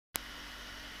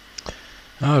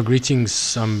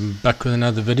Greetings. I'm back with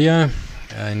another video,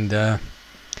 and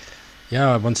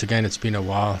yeah, once again it's been a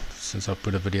while since I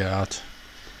put a video out,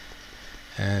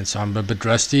 and so I'm a bit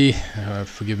rusty.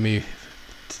 Forgive me,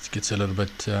 it gets a little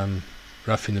bit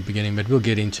rough in the beginning, but we'll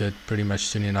get into it pretty much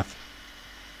soon enough.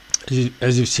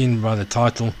 As you've seen by the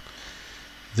title,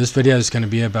 this video is going to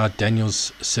be about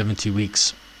Daniel's 70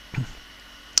 weeks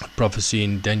prophecy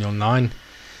in Daniel 9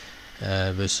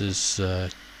 verses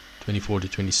 24 to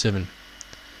 27.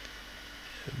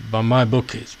 By my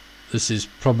book, this is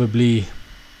probably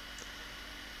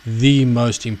the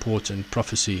most important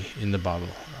prophecy in the Bible.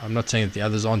 I'm not saying that the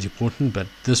others aren't important, but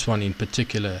this one in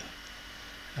particular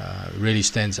really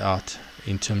stands out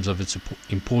in terms of its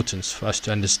importance for us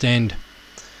to understand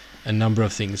a number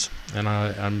of things. And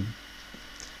I'm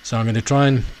going to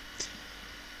try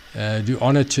and do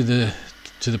honor to the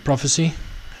prophecy,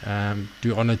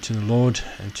 do honor to the Lord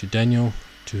and to Daniel,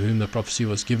 to whom the prophecy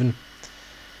was given.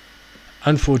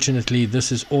 Unfortunately,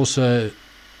 this is also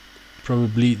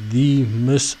probably the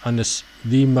most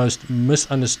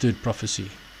misunderstood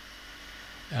prophecy,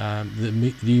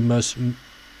 the most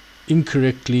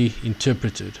incorrectly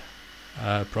interpreted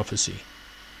prophecy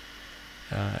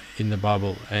in the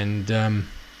Bible, and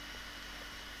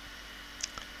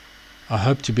I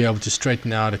hope to be able to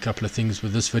straighten out a couple of things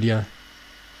with this video.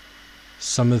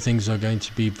 Some of the things are going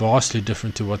to be vastly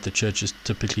different to what the churches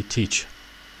typically teach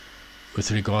with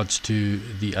regards to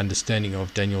the understanding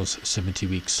of Daniel's 70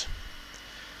 weeks.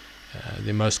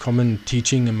 The most common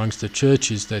teaching amongst the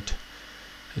church is that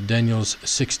Daniel's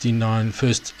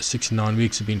first 69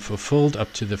 weeks have been fulfilled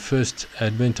up to the first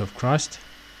advent of Christ,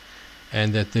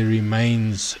 and that there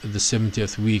remains the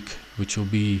 70th week, which will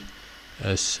be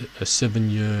a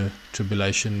 7-year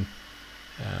tribulation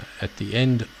at the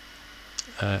end,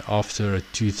 after a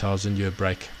 2,000-year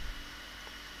break.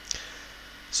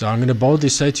 So I'm going to boldly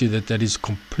say to you that that is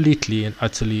completely and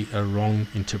utterly a wrong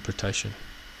interpretation.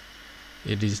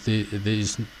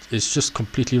 It's just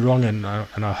completely wrong, and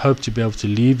I hope to be able to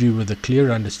leave you with a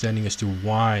clear understanding as to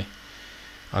why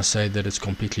I say that it's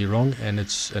completely wrong, and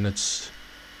it's an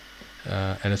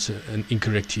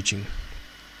incorrect teaching,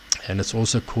 and it's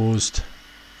also caused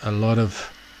a lot of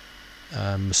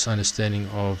misunderstanding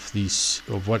of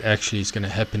what actually is going to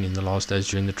happen in the last days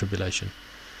during the tribulation.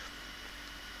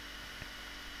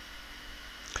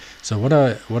 So what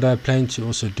I plan to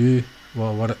also do,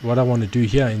 what I want to do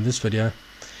here in this video,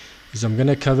 is I'm going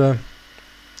to cover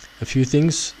a few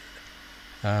things.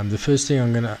 The first thing,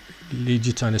 I'm going to lead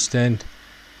you to understand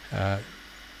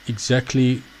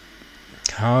exactly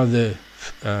how the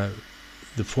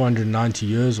 490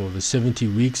 years, or the 70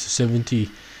 weeks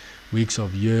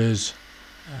of years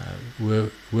were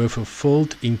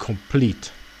fulfilled in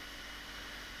complete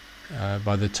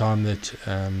by the time that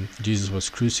Jesus was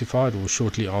crucified, or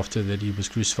shortly after that he was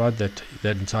crucified. That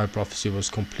entire prophecy was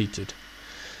completed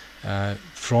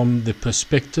from the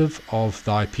perspective of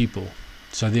thy people.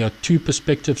 So there are two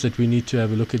perspectives that we need to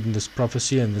have a look at in this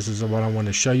prophecy, and this is what I want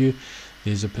to show you.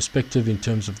 There's a perspective in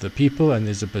terms of the people, and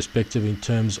there's a perspective in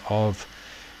terms of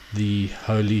the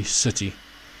holy city.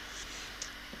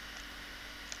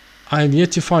 I have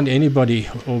yet to find anybody,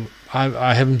 or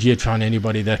I haven't yet found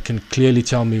anybody that can clearly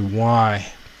tell me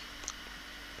why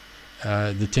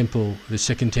the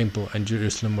second temple in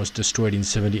Jerusalem was destroyed in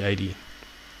 70 AD.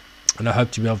 And I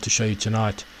hope to be able to show you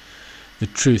tonight the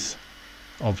truth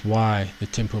of why the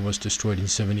temple was destroyed in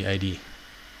 70 AD.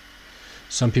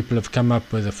 Some people have come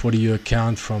up with a 40-year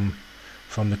count from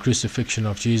the crucifixion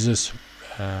of Jesus,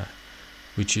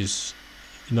 which is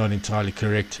not entirely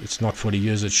correct. It's not 40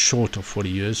 years, it's short of 40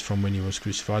 years from when he was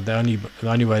crucified. The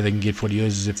only way they can get 40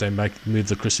 years is if they move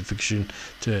the crucifixion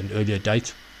to an earlier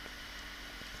date,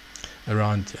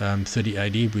 around 30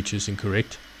 AD, which is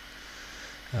incorrect.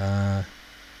 But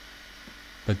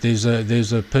there's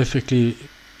a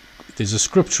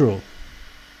scriptural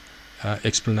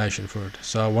explanation for it.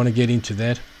 So I want to get into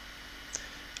that.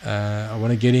 I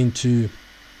want to get into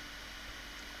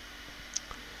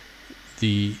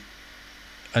the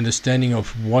understanding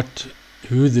of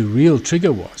who the real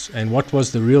trigger was, and what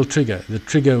was the real trigger. The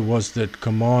trigger was the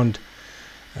command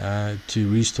to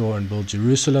restore and build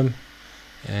Jerusalem,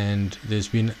 and there's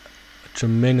been a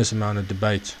tremendous amount of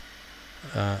debate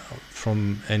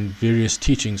and various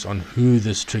teachings on who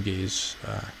this trigger is,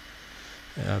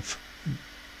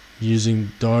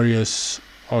 using Darius,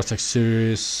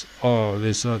 Artaxerxes.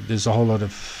 There's a whole lot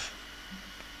of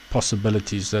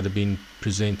possibilities that have been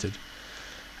presented.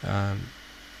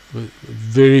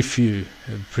 Very few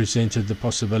have presented the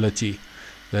possibility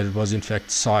that it was in fact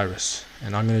Cyrus,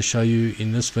 and I'm going to show you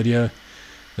in this video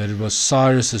that it was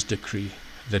Cyrus's decree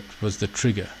that was the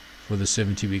trigger for the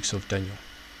 70 weeks of Daniel.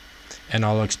 and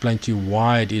I'll explain to you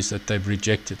why it is that they've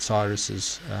rejected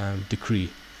Cyrus's decree.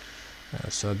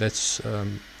 So that's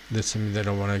something that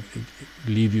I want to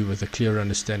leave you with a clear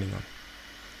understanding on.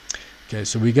 Okay,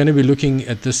 so we're going to be looking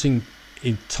at this thing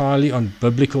entirely on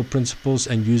biblical principles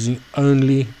and using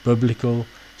only biblical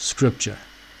scripture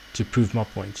to prove my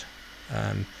point.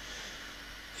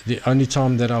 The only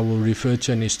time that I will refer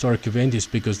to an historic event is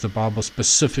because the Bible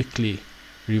specifically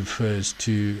refers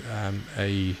to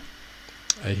a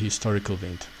historical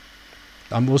event.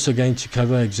 I'm also going to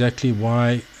cover exactly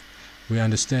why we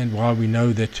understand, why we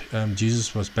know that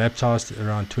Jesus was baptized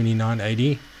around 29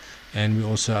 AD, and we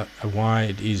also why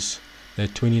it is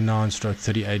that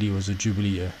 29/30 AD was a Jubilee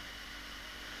year.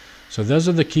 So those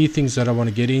are the key things that I want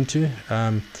to get into.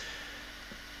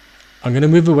 I'm going to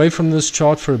move away from this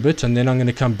chart for a bit, and then I'm going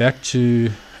to come back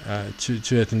to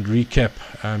it and recap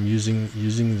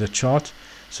using the chart.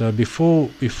 So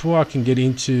before I can get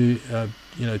into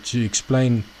to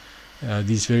explain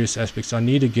these various aspects, I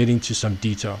need to get into some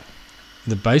detail.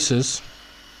 The basis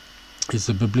is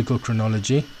the biblical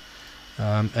chronology,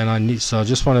 and I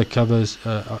just want to cover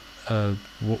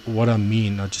what I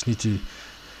mean. I just need to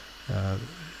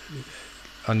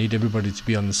I need everybody to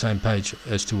be on the same page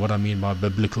as to what I mean by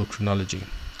biblical chronology,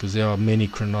 because there are many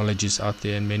chronologies out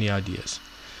there and many ideas,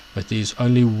 but there's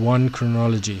only one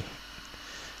chronology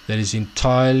that is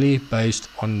entirely based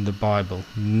on the Bible.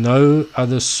 No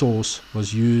other source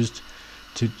was used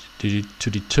to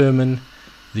determine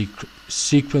the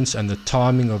sequence and the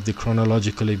timing of the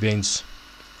chronological events.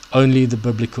 Only the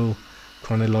biblical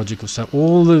chronological. So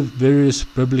all the various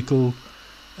biblical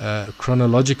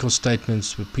chronological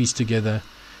statements were pieced together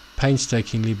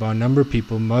painstakingly by a number of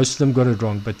people. Most of them got it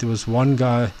wrong, but there was one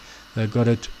guy that got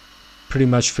it pretty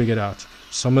much figured out.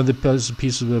 Some of the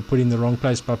pieces were put in the wrong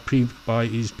place by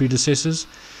his predecessors,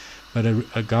 but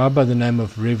a guy by the name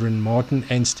of Reverend Martin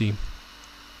Anstey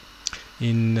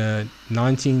in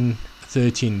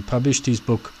 1913 published his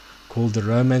book called The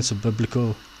Romance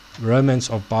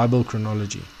of Bible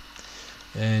Chronology.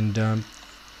 And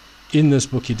in this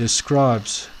book he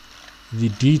describes the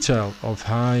detail of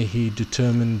how he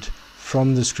determined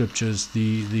from the scriptures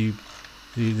the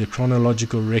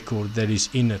chronological record that is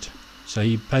in it. So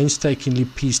he painstakingly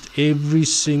pieced every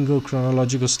single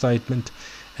chronological statement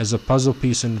as a puzzle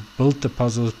piece and built the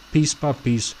puzzle piece by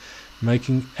piece,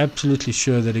 making absolutely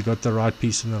sure that he got the right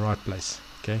piece in the right place.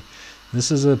 Okay, this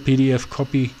is a PDF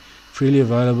copy, freely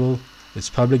available. It's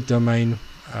public domain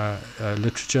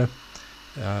literature.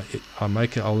 I'll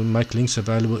make links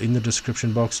available in the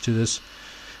description box to this,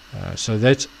 so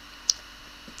that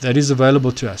is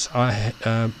available to us. I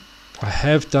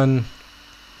have done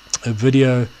a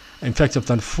video. In fact, I've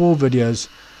done 4 videos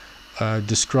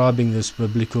describing this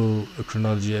biblical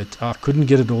chronology. I couldn't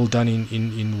get it all done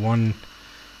in one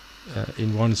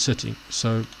sitting.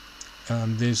 So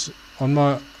there's on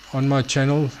my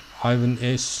channel, Ivan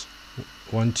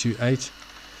S128.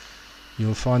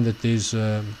 You'll find that there's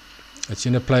it's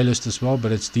in a playlist as well,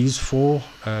 but it's these 4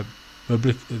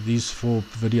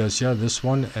 videos here. This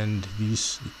one and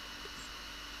these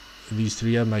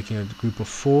 3 are making a group of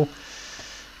 4,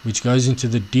 which goes into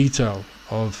the detail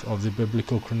of the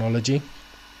biblical chronology.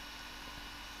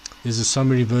 There's a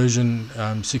summary version,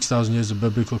 6,000 years of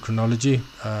biblical chronology.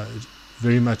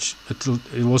 Very much, it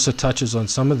also touches on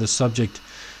some of the subject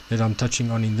that I'm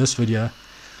touching on in this video,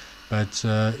 but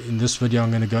in this video I'm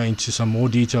going to go into some more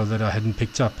detail that I hadn't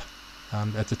picked up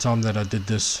at the time that I did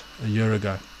this a year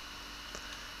ago.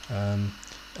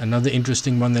 Another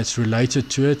interesting one that's related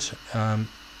to it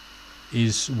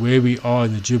is where we are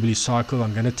in the Jubilee cycle.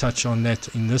 I'm going to touch on that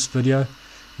in this video,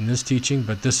 in this teaching,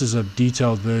 but this is a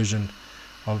detailed version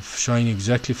of showing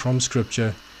exactly from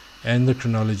scripture and the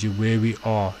chronology where we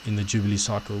are in the Jubilee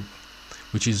cycle,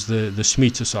 which is the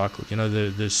Shemitah cycle. You know,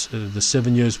 the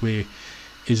 7 years where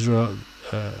Israel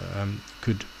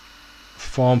could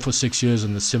farm for 6 years,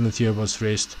 and the 7th year was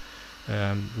rest,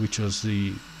 which was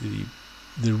the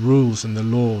rules and the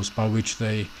laws by which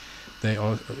they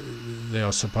are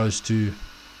supposed to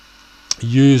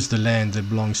use the land that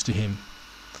belongs to him.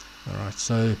 Alright,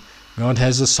 so God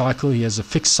has a cycle. He has a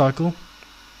fixed cycle,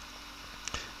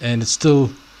 and it's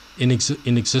still in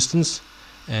existence,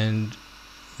 and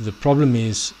the problem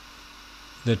is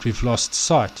that we've lost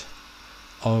sight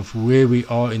of where we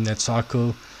are in that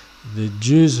cycle. The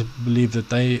Jews believe that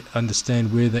they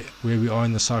understand where we are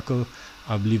in the cycle.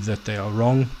 I believe that they are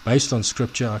wrong based on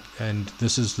scripture, and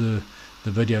this is the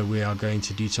video where I go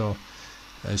into detail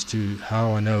as to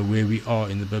how I know where we are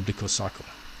in the biblical cycle.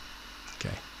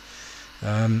 Okay.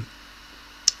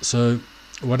 So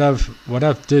what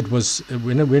I've did was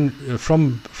when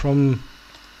from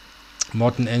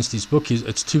Martin Anstey's book.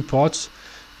 It's two parts.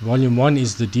 Volume 1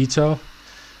 is the detail,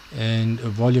 and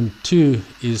volume 2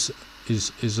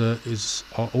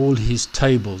 are all his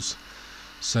tables.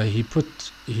 So he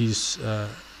put his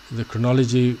the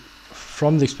chronology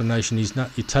from the explanation.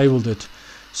 He tabled it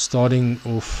starting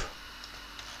off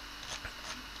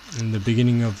in the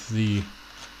beginning of the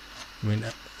let me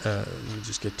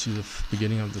just get to the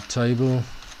beginning of the table.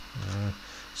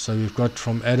 So we've got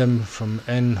from Adam, from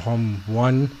Anham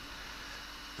 1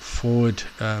 forward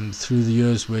through the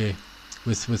years, where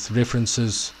with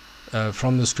references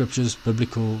from the scriptures,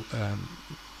 biblical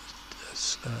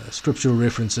scriptural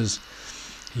references.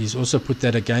 He's also put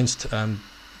that against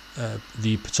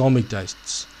the Ptolemaic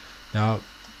dates. Now,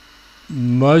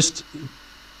 most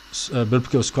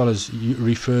biblical scholars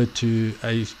refer to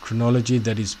a chronology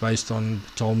that is based on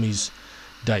Ptolemy's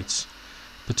dates.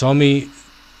 Ptolemy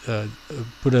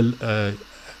put a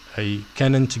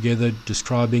canon together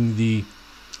describing the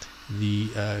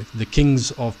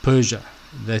kings of Persia,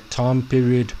 that time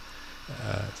period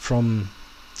from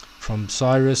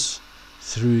Cyrus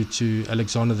through to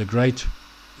Alexander the Great.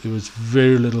 There was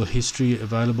very little history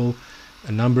available.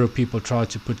 A number of people tried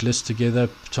to put lists together.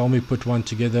 Ptolemy put one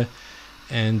together,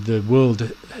 and the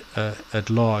world at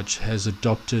large has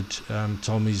adopted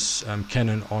Ptolemy's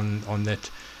canon on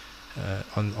that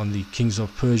on the kings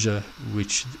of Persia,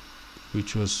 which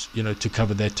was, you know, to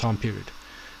cover that time period.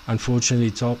 Unfortunately,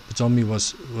 Ptolemy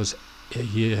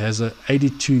he has a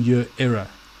 82-year error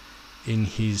in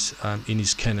his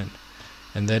canon,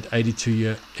 and that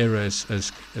 82-year error is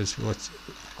what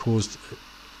caused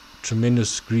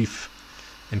tremendous grief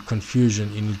and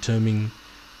confusion in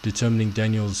determining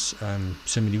Daniel's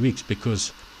 70 weeks,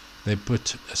 because they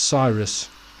put Cyrus,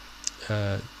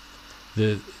 the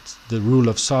rule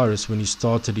of Cyrus when he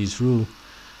started his rule,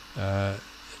 at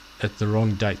the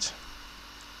wrong date.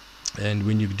 And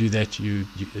when you do that,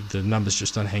 the numbers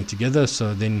just don't hang together.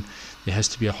 So then there has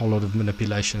to be a whole lot of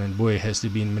manipulation, and boy, it has to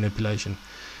be in manipulation.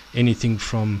 Anything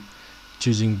from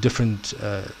choosing different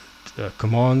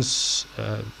commands,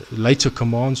 later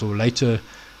commands, or later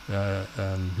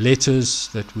letters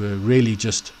that were really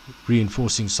just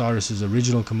reinforcing Cyrus's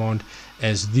original command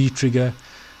as the trigger.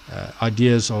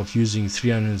 Ideas of using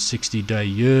 360-day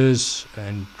years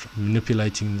and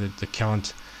manipulating the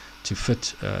count to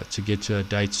fit to get to a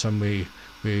date somewhere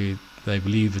where they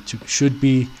believe it should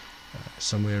be,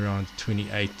 somewhere around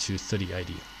 28 to 30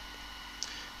 AD,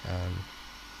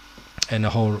 and a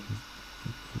whole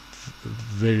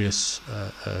various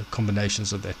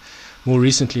combinations of that. More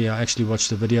recently, I actually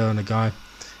watched a video on a guy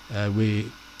where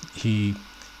he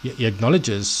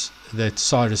acknowledges that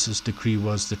Cyrus's decree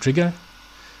was the trigger.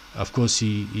 Of course,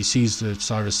 he sees that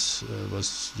Cyrus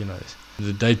was, you know,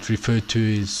 the date referred to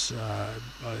is I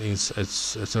think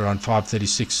it's around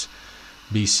 536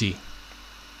 BC.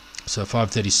 So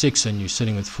 536, and you're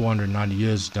sitting with 490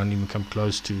 years, don't even come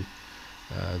close to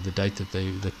the date that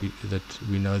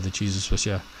we know that Jesus was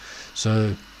here.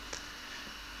 So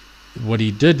what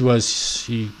he did was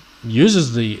he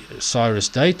uses the Cyrus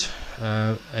date,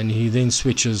 and he then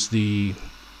switches the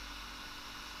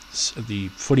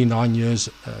 49 years,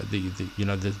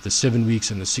 the 7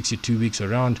 weeks and the 62 weeks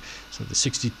around. So the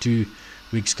 62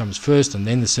 weeks comes first, and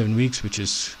then the 7 weeks, which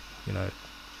is, you know,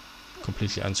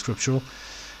 completely unscriptural.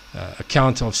 A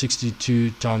count of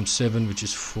 62 times 7, which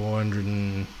is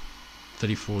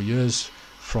 434 years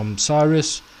from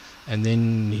Cyrus, and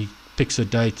then he picks a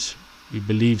date. He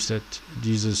believes that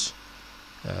Jesus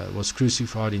was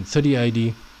crucified in 30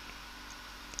 AD,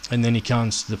 and then he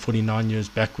counts the 49 years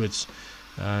backwards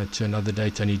to another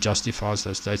date, and he justifies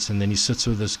those dates, and then he sits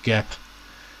with this gap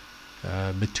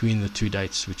between the two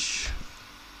dates, which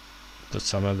for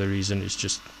some other reason is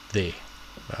just there.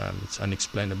 It's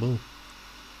unexplainable.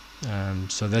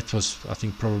 So that was, I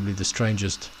think, probably the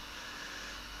strangest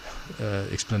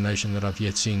explanation that I've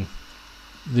yet seen.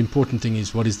 The important thing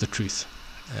is, what is the truth?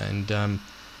 And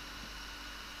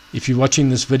if you're watching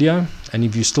this video, and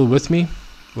if you're still with me,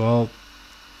 well,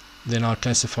 then I'll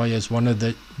classify you as one of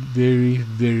the very,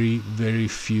 very, very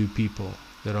few people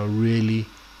that are really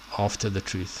after the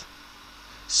truth,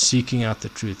 seeking out the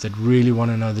truth, that really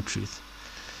want to know the truth.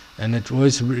 And it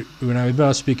always, whenever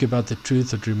I speak about the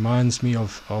truth, it reminds me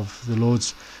of the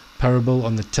Lord's parable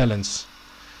on the talents,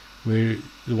 where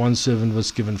the one servant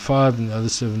was given 5, and the other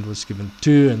servant was given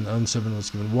 2, and the other servant was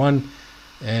given 1,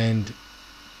 and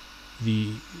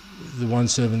the one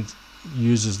servant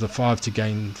uses the 5 to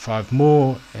gain 5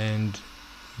 more, and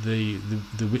the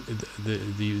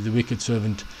wicked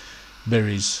servant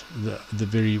buries the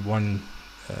very one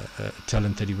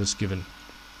talent that he was given.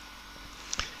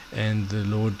 And the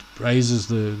Lord praises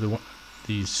the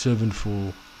servant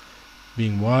for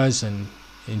being wise and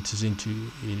enters into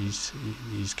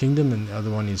his kingdom, and the other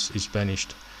one is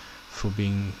banished for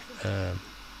being a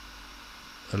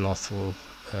slothful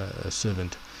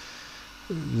servant.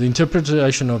 The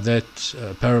interpretation of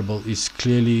that parable is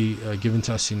clearly given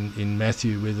to us in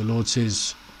Matthew, where the Lord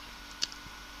says,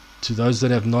 to those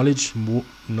that have knowledge, more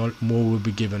will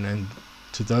be given, and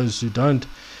to those who don't,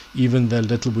 even the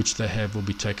little which they have will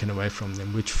be taken away from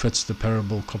them, which fits the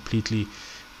parable completely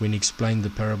when he explained the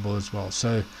parable as well.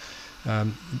 So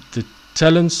the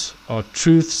talents are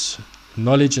truths,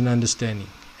 knowledge and understanding,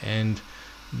 and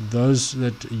those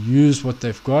that use what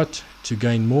they've got to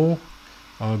gain more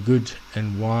are good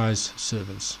and wise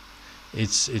servants.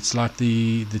 It's like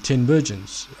the 10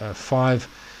 virgins.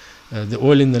 The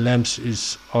oil in the lamps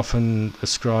is often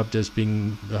ascribed as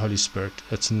being the Holy Spirit.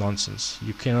 It's nonsense.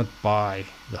 You cannot buy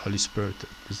the Holy Spirit.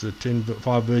 Because the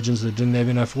 5 virgins that didn't have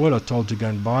enough oil are told to go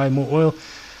and buy more oil.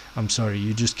 I'm sorry,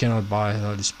 you just cannot buy the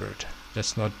Holy Spirit.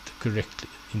 That's not the correct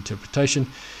interpretation.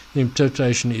 The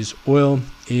interpretation is oil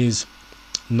is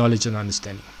knowledge and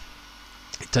understanding.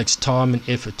 It takes time and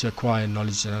effort to acquire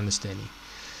knowledge and understanding.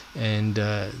 And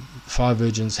 5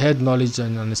 virgins had knowledge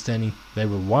and understanding. They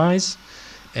were wise,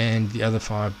 and the other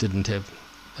 5 didn't have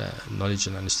knowledge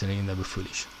and understanding, and they were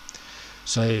foolish.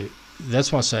 So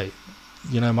that's why I say,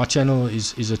 my channel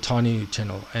is a tiny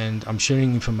channel, and I'm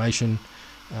sharing information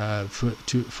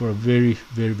for a very,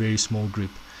 very, very small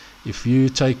group. If you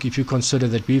consider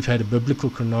that we've had a biblical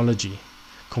chronology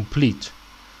complete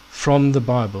from the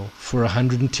Bible for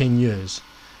 110 years,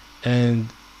 and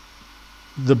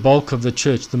the bulk of the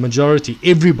church, the majority,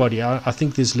 everybody, I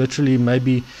think there's literally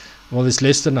there's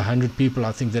less than 100 people,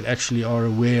 I think, that actually are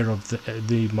aware of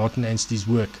the Martin Anstey's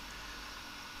work.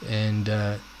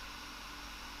 And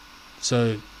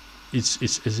so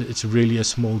it's really a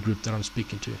small group that I'm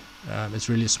speaking to. It's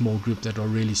really a small group that are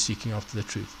really seeking after the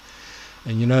truth.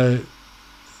 And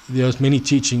there's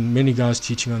many guys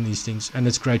teaching on these things, and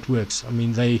it's great works. I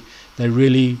mean, they're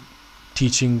really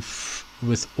teaching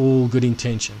with all good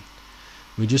intention.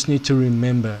 We just need to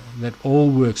remember that all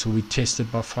works will be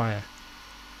tested by fire.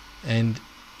 And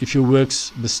if your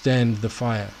works withstand the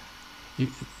fire,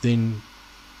 then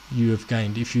you have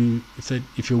gained. If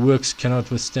your works cannot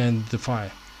withstand the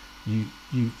fire, you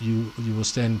will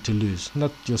stand to lose.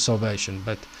 Not your salvation,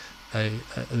 but a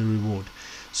reward.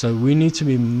 So we need to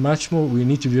be we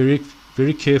need to be very,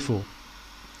 very careful,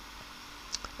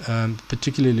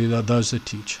 particularly those that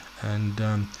teach, and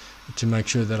to make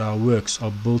sure that our works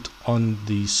are built on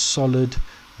the solid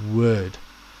word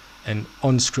and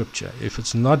on Scripture. If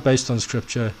it's not based on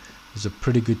Scripture, there's a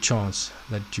pretty good chance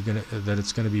that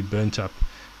it's going to be burnt up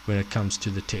when it comes to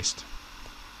the test.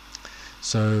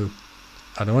 So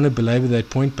I don't want to belabor that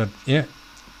point, but yeah,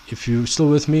 if you're still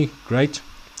with me, great.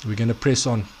 We're going to press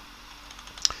on.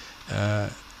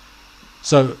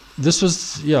 So this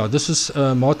was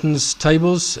Martin's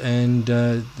tables, and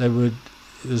it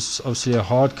was obviously a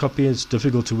hard copy. It's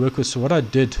difficult to work with. So what I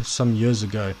did some years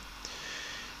ago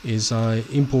is I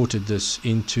imported this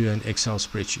into an Excel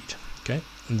spreadsheet. Okay,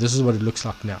 and this is what it looks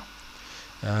like now.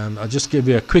 I'll just give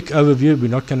you a quick overview. We're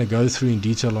not going to go through in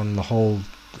detail on the whole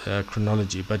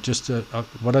chronology, but just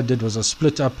what I did was I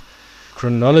split up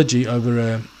chronology over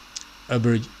a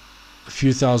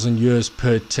few thousand years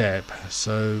per tab.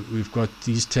 So we've got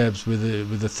these tabs with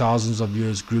the thousands of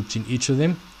years grouped in each of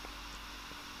them,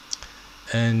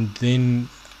 and then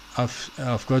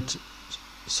I've got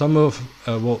some of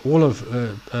all of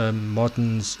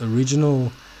Martin's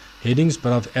original headings,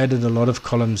 but I've added a lot of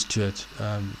columns to it.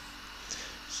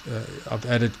 I've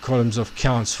added columns of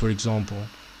counts, for example,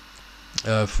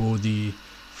 for the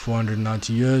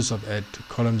 490 years. I've added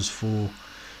columns for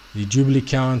the Jubilee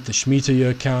count, the Shemitah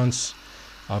year counts.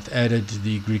 I've added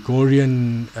the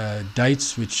Gregorian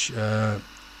dates, which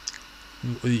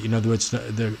in other words,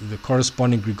 the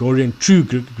corresponding true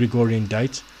Gregorian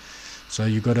date. So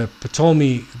you've got a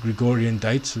Ptolemy Gregorian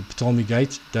date, so Ptolemy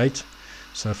date.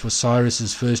 So for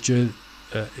Cyrus's first year,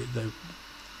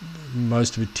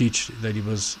 most would teach that he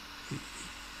was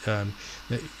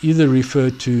either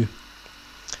referred to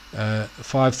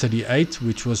 538,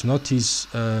 which was not his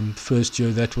first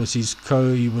year. That was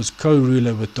he was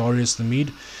co-ruler with Darius the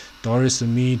Mede. Darius the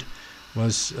Mede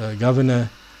was governor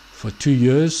for 2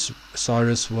 years.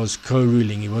 Cyrus was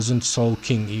co-ruling. He wasn't sole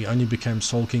king. He only became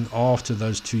sole king after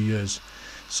those 2 years.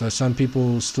 So some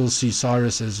people still see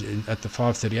Cyrus as at the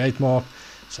 538 mark.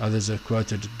 So others have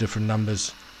quoted different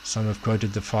numbers. Some have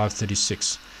quoted the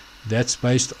 536. That's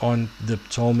based on the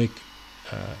Ptolemaic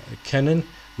canon,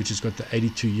 which has got the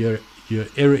 82 year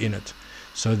error in it.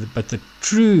 So but the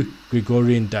true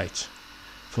Gregorian date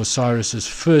for Cyrus's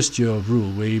first year of rule,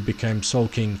 where he became sole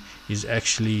king, is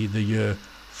actually the year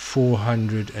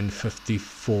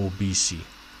 454 BC,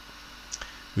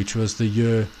 which was the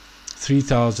year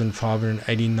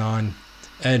 3589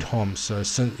 ad hom. So,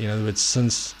 in other words,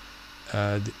 since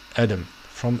Adam,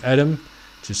 from Adam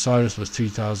to Cyrus was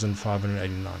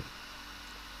 3589.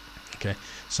 Okay,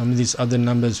 some of these other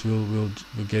numbers we'll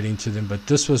get into them, but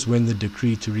this was when the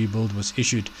decree to rebuild was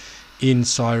issued in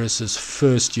Cyrus's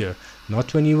first year,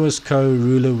 not when he was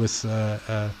co-ruler with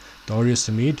Darius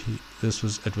the Mede.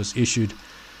 It was issued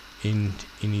in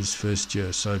his first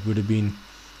year, so it would have been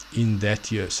in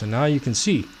that year. So now you can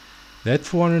see that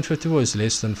 454 is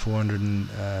less than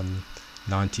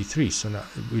 493. So now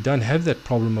we don't have that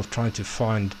problem of trying to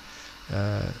find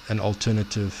an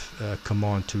alternative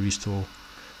command to restore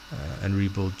and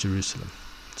rebuild Jerusalem.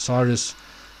 Cyrus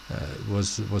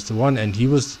was the one, and he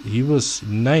was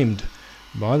named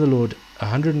by the Lord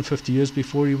 150 years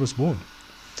before he was born.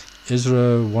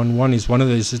 Ezra 1:1 is one of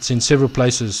those. It's in several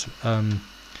places.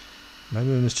 Maybe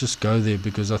we must just go there,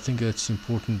 because I think it's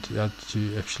important to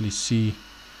actually see.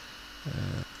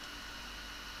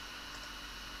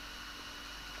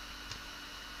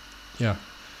 It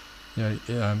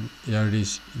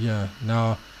is. Yeah.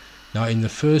 Now in the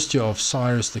first year of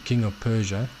Cyrus the king of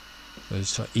Persia,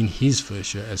 so in his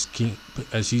first year as king,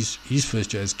 his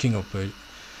first year as king of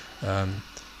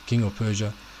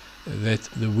Persia, that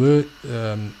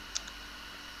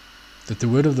the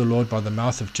word of the Lord by the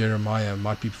mouth of Jeremiah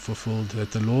might be fulfilled,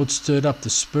 that the Lord stirred up the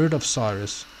spirit of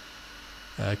Cyrus,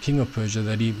 king of Persia,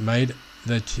 that he made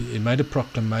a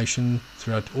proclamation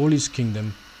throughout all his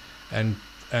kingdom, and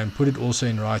put it also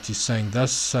in writing, saying,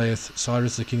 Thus saith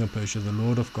Cyrus the king of Persia, the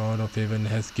Lord of God of heaven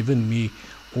hath given me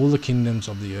all the kingdoms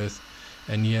of the earth,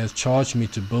 and he hath charged me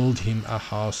to build him a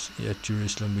house at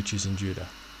Jerusalem, which is in Judah.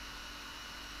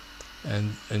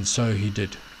 And so he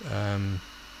did.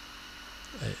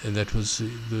 And that was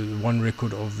the one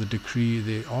record of the decree.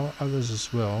 There are others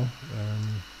as well.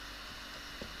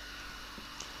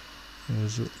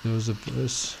 There was a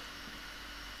verse.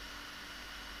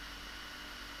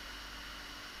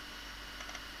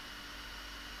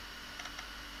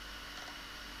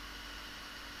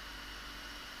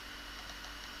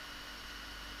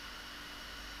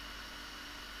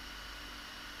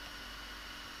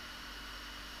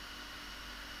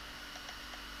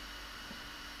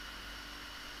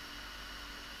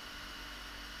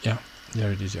 Yeah,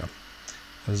 there it is. Yeah,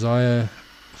 Isaiah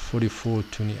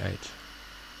 44:28.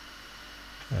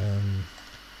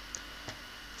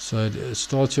 So it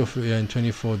starts off here in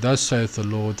 24. Thus saith the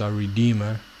Lord thy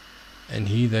Redeemer, and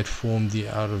he that formed thee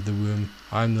out of the womb.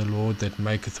 I am the Lord that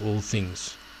maketh all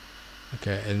things.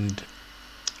 Okay, and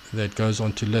that goes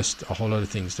on to list a whole lot of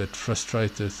things, that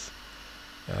frustrateth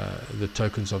the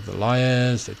tokens of the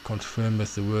liars, that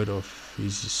confirmeth the word of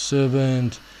his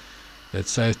servant, that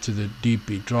saith to the deep,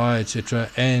 be dry, etc.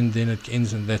 And then it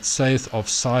ends in that saith of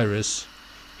Cyrus,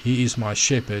 he is my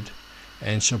shepherd,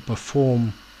 and shall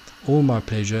perform all my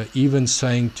pleasure, even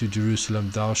saying to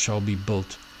Jerusalem, thou shalt be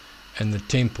built, and the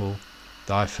temple,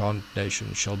 thy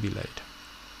foundation shall be laid.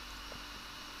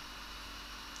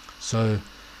 So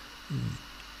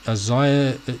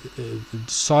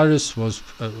Cyrus was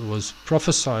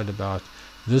prophesied about.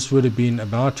 This would have been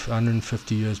about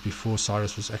 150 years before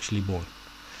Cyrus was actually born.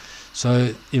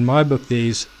 So in my book there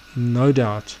is no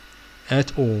doubt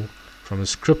at all, from a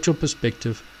scriptural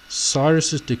perspective,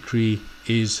 Cyrus's decree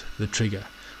is the trigger.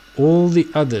 All the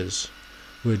others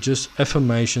were just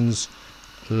affirmations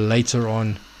later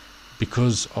on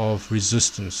because of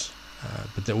resistance,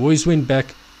 but they always went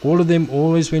back. All of them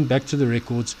always went back to the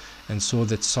records and saw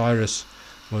that Cyrus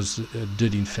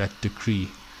did in fact decree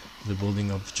the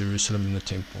building of Jerusalem and the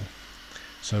temple.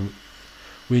 So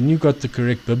when you got the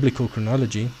correct biblical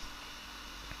chronology,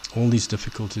 all these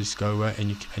difficulties go away,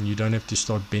 and you don't have to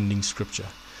start bending scripture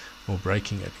or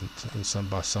breaking it in some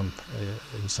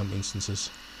instances.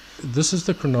 This is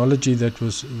the chronology that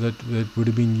would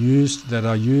have been used, that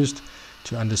are used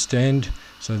to understand.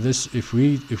 So this, if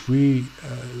we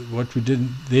what we did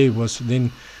there was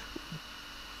then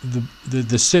the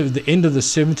end of the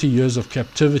 70 years of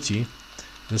captivity.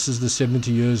 This is the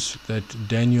 70 years that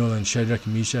Daniel and Shadrach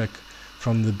and Meshach,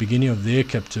 from the beginning of their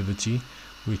captivity,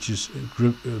 which is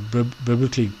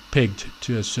biblically pegged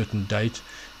to a certain date.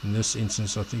 In this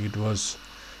instance, I think it was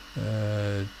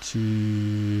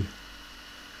to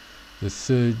the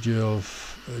third year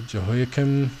of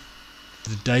Jehoiakim.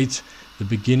 The date, the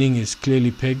beginning, is clearly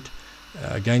pegged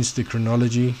against the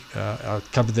chronology. I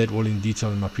covered that all in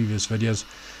detail in my previous videos,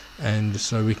 and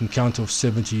so we can count off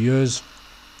 70 years.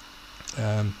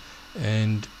 And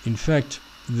in fact,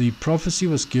 the prophecy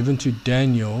was given to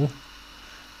Daniel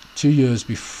 2 years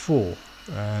before.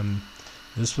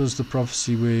 This was the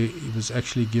prophecy where it was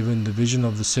actually given, the vision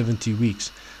of the 70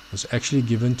 weeks was actually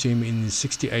given to him in the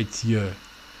 68th year.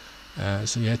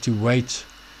 So he had to wait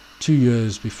 2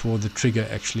 years before the trigger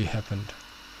actually happened.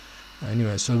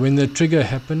 Anyway, so when the trigger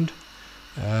happened,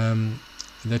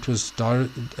 that was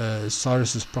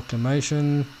Cyrus's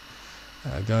proclamation,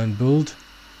 go and build.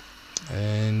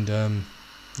 And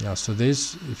yeah, so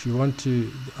there's, if you want to,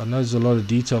 I know there's a lot of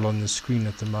detail on the screen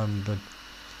at the moment, but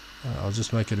I'll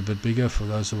just make it a bit bigger for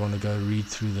those who want to go read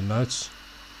through the notes.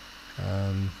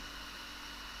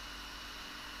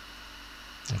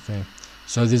 Okay,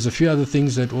 so there's a few other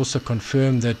things that also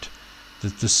confirm that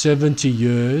the 70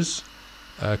 years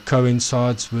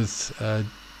coincides with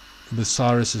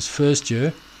Cyrus's first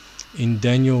year. In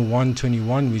Daniel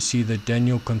 1:21 we see that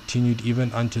Daniel continued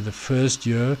even unto the first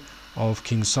year of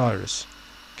King Cyrus.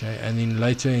 Okay, and then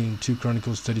later in 2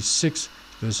 Chronicles 36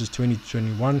 verses 20 to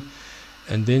 21,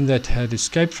 and then that had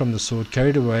escaped from the sword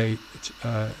carried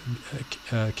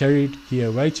he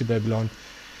away to Babylon,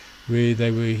 where they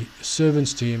were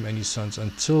servants to him and his sons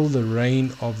until the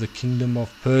reign of the kingdom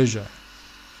of Persia,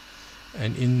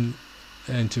 and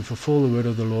to fulfill the word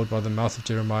of the Lord by the mouth of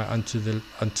Jeremiah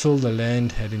until the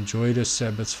land had enjoyed her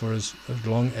Sabbaths for as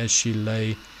long as she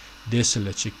lay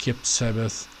desolate. She kept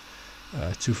Sabbath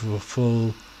to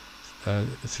fulfill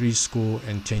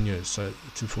 70 years. So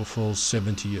to fulfill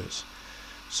 70 years.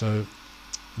 So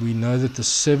we know that the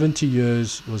 70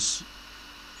 years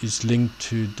is linked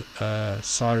to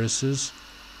Cyrus's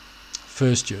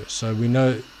first year. So we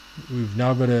know we've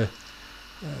now got a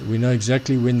we know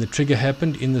exactly when the trigger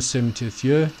happened, in the 70th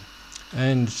year,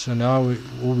 and so now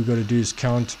all we've got to do is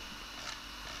count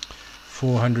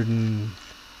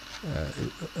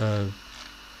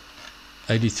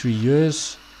 483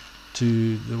 years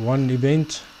to the one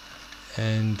event.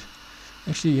 And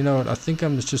actually, you know what, I think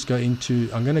I'm going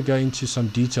to go into some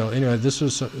detail. Anyway, this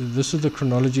is the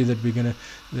chronology that we're going to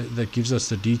that gives us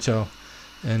the detail,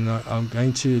 and I'm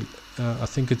going to I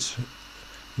think it's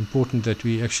important that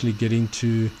we actually get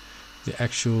into the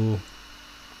actual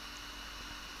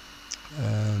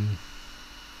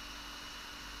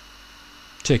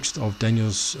text of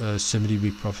Daniel's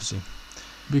 70-week prophecy,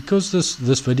 because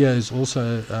this video is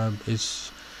also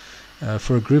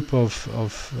for a group for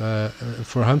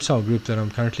a home cell group that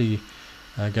I'm currently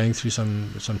going through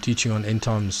some teaching on end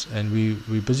times, and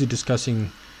we're busy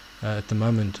discussing at the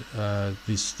moment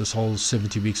this whole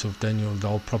 70 weeks of Daniel, the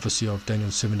whole prophecy of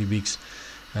Daniel's 70 weeks.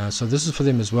 So this is for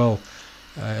them as well,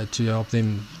 to help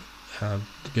them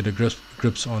get a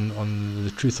grips on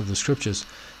the truth of the scriptures.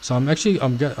 So I'm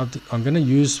going to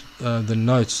use the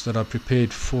notes that I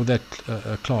prepared for that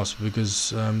class,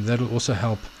 because that'll also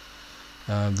help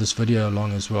this video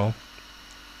along as well.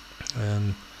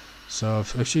 So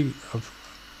I've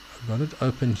got it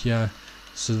open here.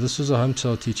 So this is a home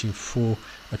cell teaching for,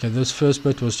 okay, this first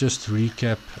bit was just to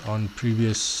recap on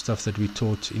previous stuff that we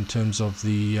taught in terms of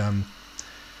the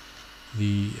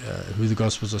who the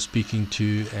Gospels are speaking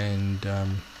to, and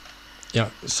yeah.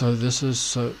 So this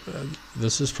is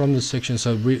from the section.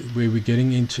 So where we're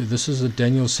getting into, this is the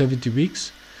Daniel 70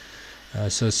 weeks.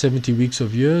 So 70 weeks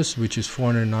of years, which is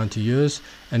 490 years,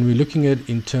 and we're looking at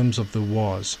in terms of the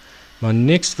wars. My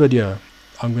next video,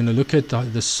 I'm going to look at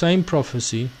the same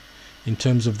prophecy in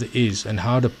terms of the is, and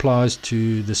how it applies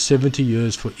to the 70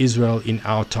 years for Israel in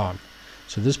our time.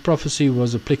 So this prophecy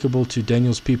was applicable to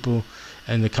Daniel's people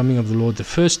and the coming of the Lord the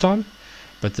first time,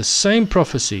 but the same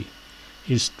prophecy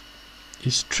is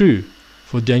true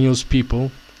for Daniel's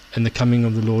people and the coming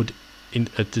of the Lord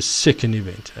at the second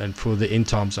event, and for the end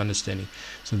times understanding.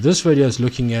 So this video is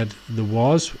looking at the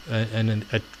wars and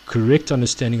a correct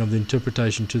understanding of the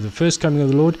interpretation to the first coming of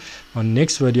the Lord. Our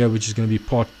next video, which is going to be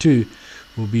part 2,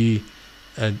 will be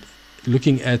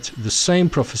looking at the same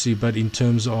prophecy, but in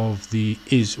terms of the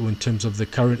is, or in terms of the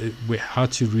current, how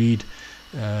to read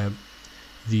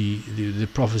the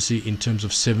prophecy in terms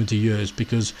of 70 years,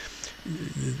 because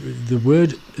the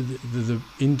word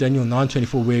in Daniel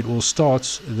 9:24, where it all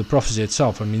starts, the prophecy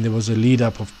itself, I mean, there was a lead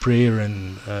up of prayer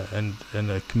and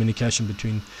a communication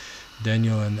between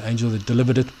Daniel and the angel that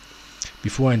delivered it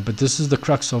beforehand, but this is the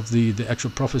crux of the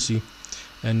actual prophecy,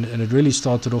 and it really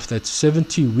started off that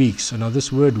 70 weeks. And now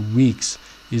this word weeks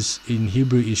is in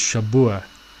Hebrew is Shabuah,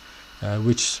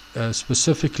 which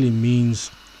specifically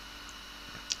means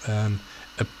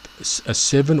a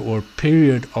 7, or a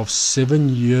period of 7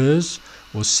 years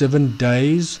or 7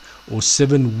 days or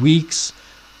 7 weeks,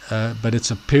 but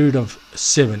it's a period of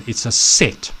 7. It's a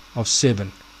set of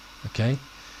 7. Okay,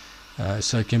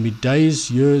 so it can be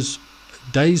days, years,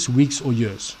 weeks, or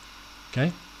years.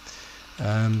 Okay,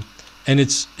 and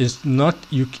it's not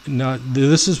you. Now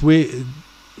this is where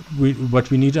what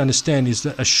we need to understand is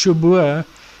that a Shabuah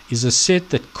is a set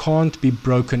that can't be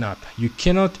broken up. You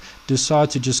cannot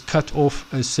decide to just cut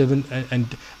off a 7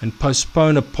 and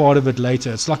postpone a part of it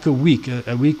later. It's like a week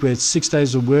where it's 6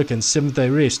 days of work and 7th day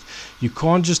rest. You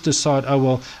can't just decide, oh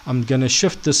well, I'm going to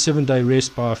shift the 7-day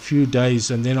rest by a few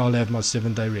days and then I'll have my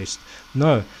 7-day rest.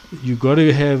 No, you got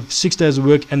to have 6 days of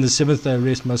work and the 7th day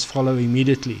rest must follow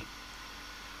immediately.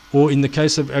 Or in the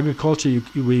case of agriculture,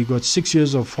 where you got 6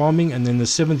 years of farming and then the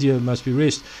 7th year must be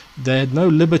rest, they had no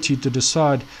liberty to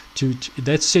decide to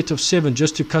that set of 7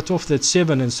 just to cut off that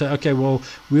 7 and say, okay, well,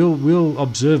 we'll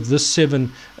observe this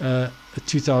 7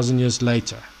 2,000 years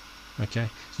later. Okay,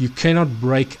 you cannot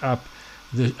break up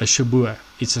a Shabuah.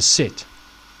 It's a set.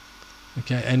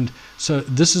 Okay, and so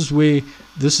this is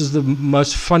the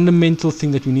most fundamental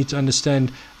thing that we need to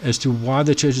understand as to why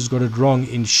the church has got it wrong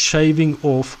in shaving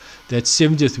off that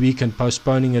 70th week and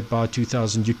postponing it by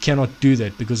 2000. You cannot do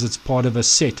that because it's part of a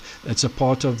set. It's a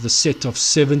part of the set of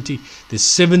 70. There's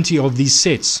 70 of these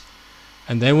sets,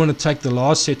 and they want to take the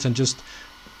last set and just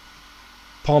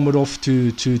palm it off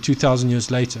to 2000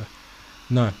 years later.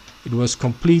 No, it was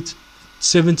complete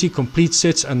 70 complete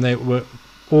sets, and they were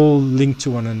all linked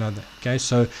to one another. Okay,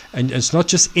 so, and it's not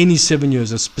just any 7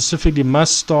 years. It specifically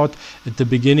must start at the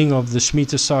beginning of the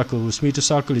Shemitah cycle. The Shemitah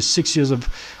cycle is 6 years of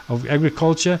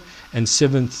agriculture and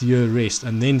 7th year rest,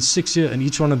 and then 6 years, and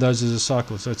each one of those is a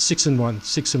cycle. So it's 6 and 1,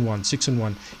 6 and 1, 6 and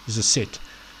 1 is a set.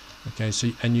 Okay, so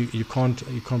and you can't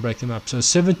break them up. So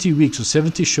 70 weeks or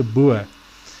 70 Shabuah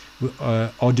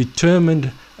are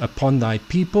determined upon thy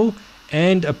people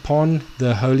and upon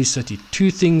the holy city.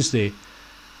 Two things there.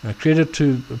 Credit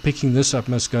to picking this up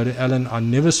must go to Alan. I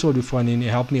never saw it before, and he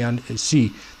helped me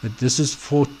see that this is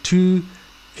for two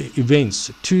events,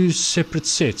 two separate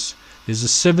sets. There's a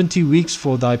 70 weeks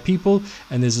for thy people,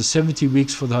 and there's a 70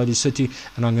 weeks for the holy city,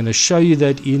 and I'm going to show you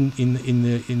that in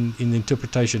the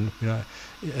interpretation,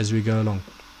 as we go along.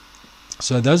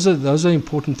 So those are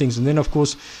important things, and then of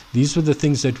course these were the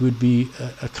things that would be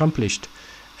accomplished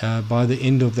by the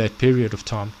end of that period of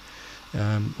time.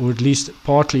 Or at least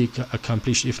partly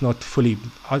accomplished, if not fully.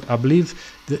 I believe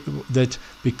that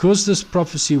because this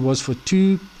prophecy was for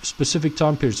two specific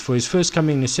time periods, for his first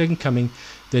coming and his second coming,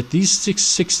 that these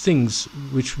six things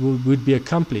which would be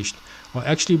accomplished are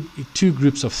actually two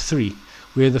groups of 3,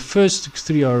 where the first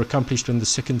 3 are accomplished and the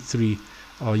second 3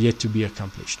 are yet to be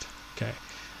accomplished. Okay,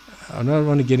 I don't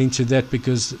want to get into that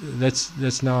because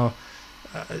that's now.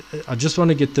 I just want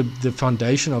to get the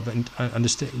foundation of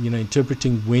understand,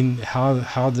 interpreting where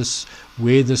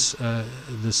this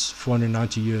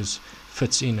 490 years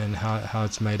fits in and how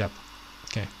it's made up.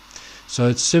 Okay, so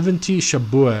it's 70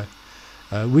 Shabuah,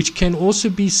 which can also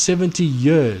be 70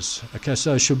 years. Okay,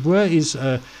 so Shabuah is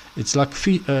it's like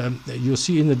you'll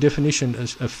see in the definition,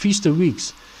 a feast of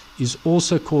weeks is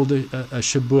also called a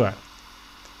Shabuah.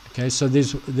 Okay, so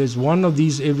there's one of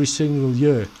these every single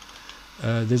year.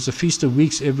 There's a feast of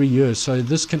weeks every year, so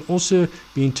this can also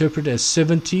be interpreted as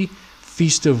 70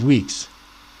 feast of weeks.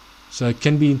 So it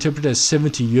can be interpreted as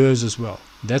 70 years as well.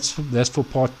 That's for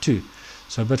part 2.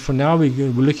 So, but for now we're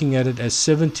looking at it as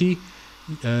 70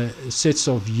 sets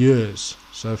of years,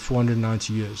 so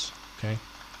 490 years. Okay.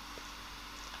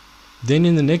 Then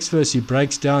in the next verse he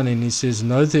breaks down and he says,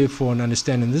 "Know therefore and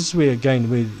understand." And this is where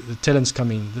the talents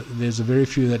come in. There's a very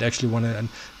few that actually want to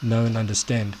know and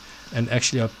understand and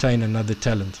actually obtain another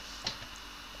talent.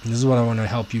 And this is what I want to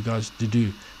help you guys to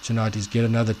do tonight, is get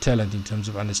another talent in terms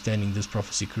of understanding this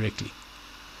prophecy correctly.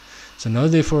 So know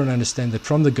therefore and understand that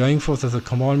from the going forth of the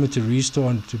commandment to restore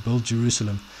and to build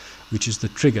Jerusalem, which is the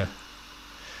trigger.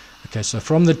 Okay, so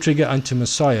from the trigger unto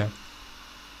Messiah,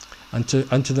 unto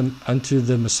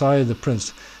the Messiah the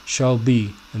Prince shall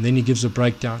be, and then he gives a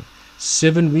breakdown,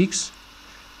 7 weeks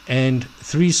and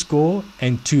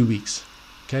 62 weeks.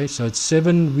 Okay, so it's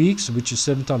 7 weeks, which is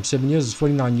 7 times 7 years, is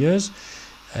 49 years,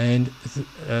 and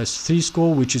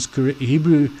 60, which is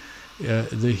Hebrew.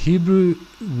 The Hebrew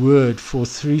word for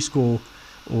 60,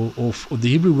 or the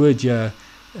Hebrew word here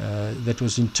that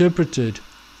was interpreted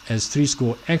as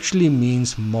 60, actually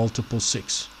means multiple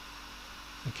 6.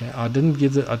 Okay, I don't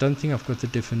think I've got the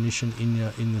definition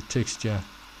in the text here,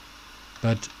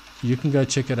 but you can go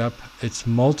check it up. It's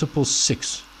multiple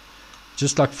 6.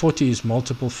 Just like 40 is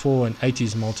multiple 4 and 80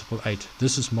 is multiple 8.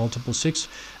 This is multiple 6,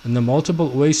 and the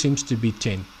multiple always seems to be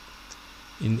 10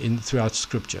 in throughout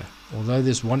Scripture. Although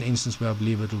there's one instance where I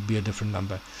believe it will be a different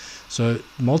number. So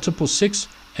multiple 6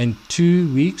 and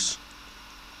 2 weeks.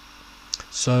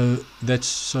 So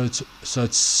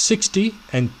it's 60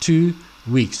 and 2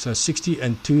 weeks. So 60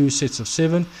 and 2 sets of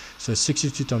 7. So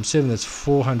 62 times 7, that's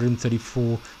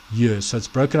 434 years. So it's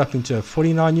broken up into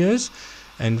 49 years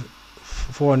and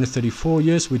 434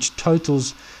 years, which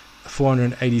totals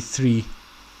 483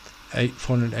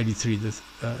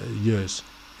 years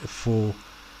for.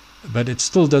 But it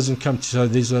still doesn't come to, so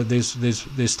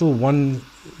there's still one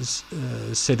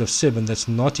set of 7 that's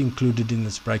not included in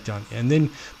this breakdown. And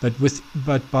then within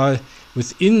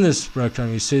this breakdown,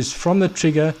 it says from the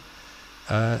trigger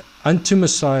unto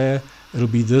Messiah, it'll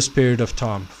be this period of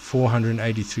time,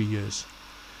 483 years.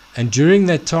 And during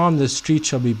that time, the street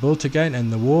shall be built again,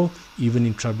 and the wall, even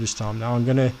in troublous time. Now I'm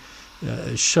going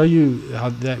to show you how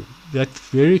that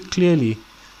very clearly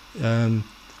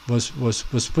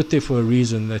was put there for a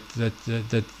reason,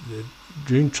 that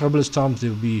during troublous times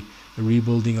there will be a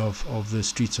rebuilding of the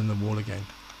streets and the wall again.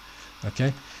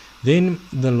 Okay, then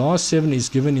the last 7 is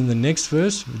given in the next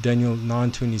verse, Daniel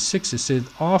 9:26. It says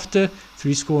after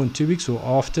 62 weeks, or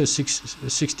after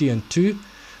 60 and 2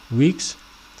 weeks,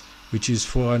 which is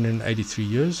 483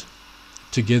 years,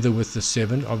 together with the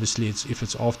 7. Obviously, if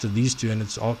it's after these 2, and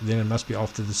then it must be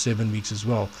after the 7 weeks as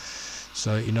well.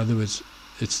 So in other words,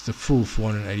 it's the full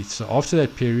 480. So after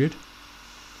that period,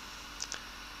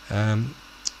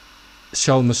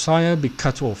 shall Messiah be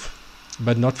cut off,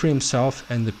 but not for himself,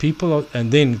 and the people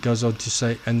and then it goes on to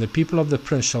say, and the people of the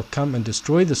prince shall come and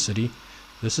destroy the city.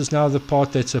 This is now the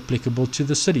part that's applicable to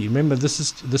the city. Remember, this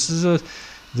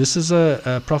is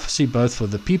a prophecy both for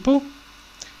the people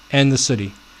and the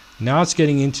city. Now it's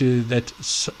getting into that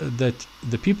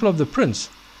the people of the prince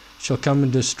shall come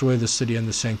and destroy the city and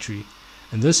the sanctuary.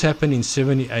 And this happened in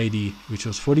 70 AD, which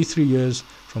was 43 years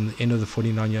from the end of the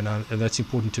 49 year. Now, and that's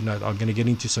important to note. I'm going to get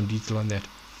into some detail on that.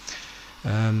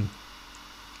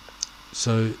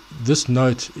 So this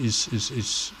note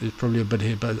is probably a bit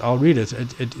here, but I'll read it.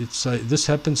 It's this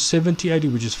happened 70 AD,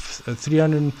 which is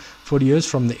 340 years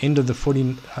from the end of the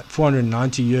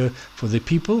 490 year for the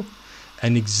people,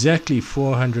 and exactly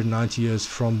 490 years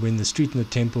from when the street and the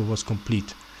temple was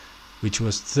complete, which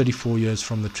was 34 years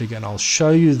from the trigger. And I'll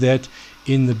show you that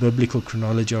in the biblical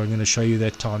chronology. I'm going to show you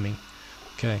that timing.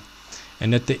 Okay.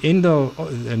 And at the end of,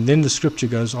 and then the scripture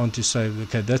goes on to say,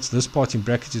 okay, that's this part in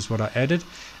brackets is what I added,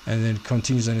 and then it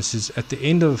continues and it says, at the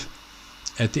end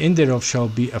thereof shall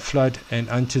be a flood, and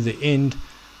unto the end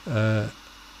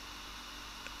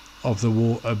of the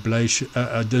war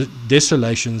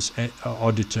desolations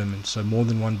are determined. So more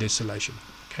than one desolation.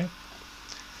 Okay.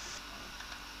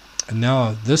 And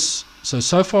now this,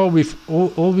 so far we've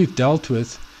all we've dealt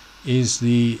with is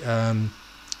the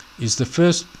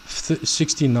first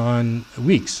 69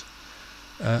 weeks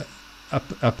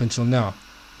up until now.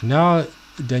 Now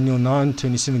Daniel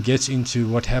 9:27 gets into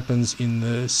what happens in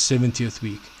the 70th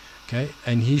week. Okay,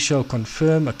 and he shall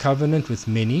confirm a covenant with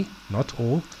many, not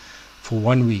all, for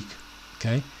 1 week.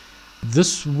 Okay,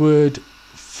 this word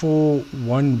for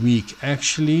 1 week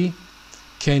actually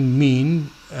can mean,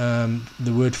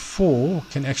 the word for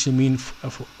can actually mean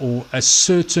or a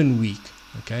certain week.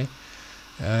 Okay,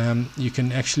 you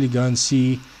can actually go and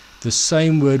see the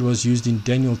same word was used in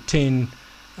Daniel 10,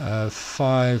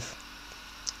 5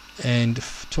 and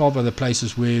 12 other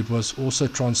places where it was also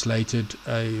translated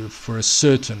for a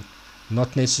certain,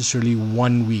 not necessarily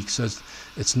 1 week. So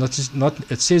it's not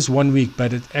it says 1 week,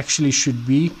 but it actually should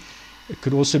be, it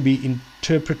could also be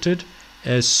interpreted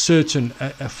as certain,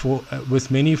 with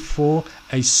many, for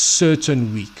a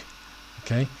certain week.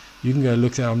 Okay, you can go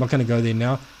look that. I'm not going to go there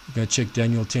now. You can check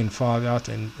Daniel 10:5 out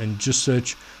and just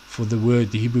search for the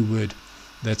word, the Hebrew word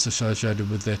that's associated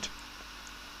with that.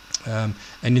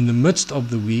 And in the midst of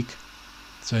the week,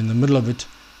 so in the middle of it,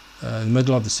 in the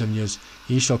middle of the 7 years,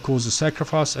 he shall cause the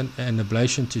sacrifice and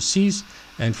oblation to cease,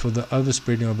 and for the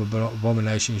overspreading of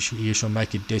abomination he shall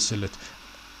make it desolate,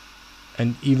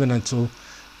 and even until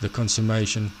the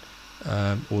consummation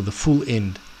or the full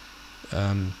end,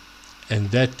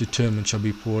 and that determined shall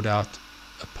be poured out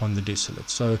upon the desolate.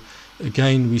 So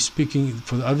again, we're speaking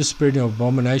for the overspreading of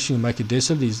abomination, you make it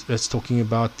desolate. That's talking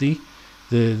about the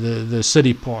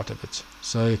city part of it.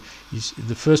 So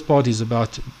the first part is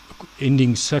about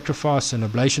ending sacrifice and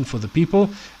oblation for the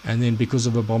people, and then because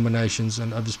of abominations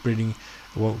and overspreading,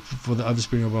 well, for the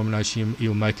overspreading of abomination,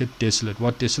 he'll make it desolate.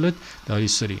 What desolate? The holy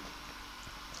city.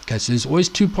 Okay, so there's always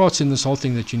two parts in this whole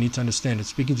thing that you need to understand. It's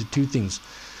speaking to two things.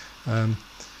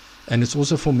 And it's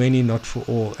also for many, not for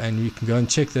all. And you can go and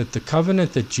check that the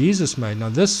covenant that Jesus made. Now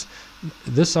this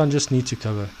I just need to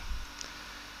cover.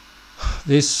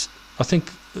 There's, I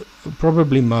think,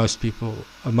 probably most people,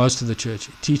 most of the church,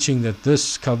 teaching that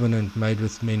this covenant made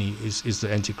with many is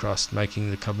the Antichrist making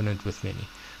the covenant with many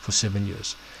for 7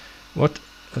 years. What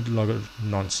a lot of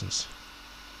nonsense.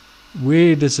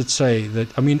 where does it say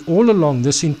that? I mean, all along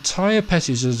this entire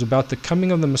passage is about the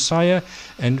coming of the Messiah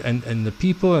and the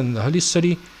people and the holy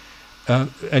city.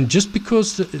 And just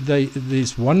because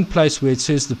there's one place where it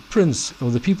says the prince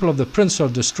or the people of the prince shall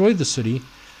destroy the city,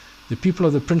 the people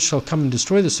of the prince shall come and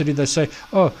destroy the city, they say,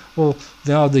 oh, well,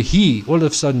 now the he, all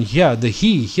of a sudden here, the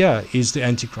he here is the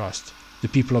Antichrist, the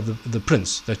people of the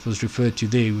prince that was referred to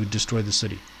there who would destroy the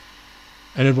city.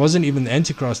 And it wasn't even the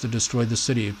Antichrist that destroyed the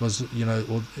city. It was,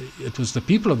 it was the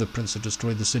people of the prince that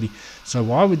destroyed the city. So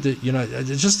why would it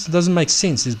just doesn't make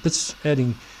sense. There's bits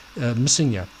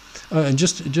missing here. And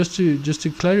just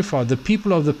to clarify, the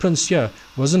people of the prince here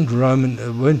weren't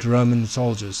Roman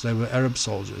soldiers. They were Arab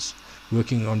soldiers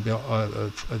working on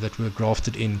that were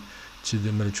grafted in to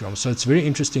the military army. So it's very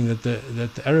interesting that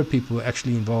the Arab people were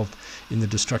actually involved in the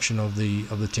destruction of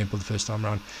the temple the first time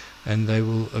around, and they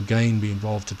will again be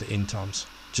involved at the end times.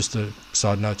 Just a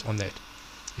side note on that.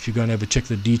 If you go and have a check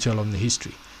the detail on the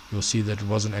history, you'll see that it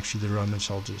wasn't actually the Roman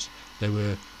soldiers. They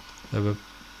were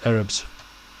Arabs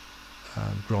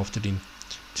grafted in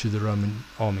to the Roman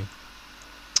army.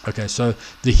 Okay, so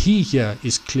the he here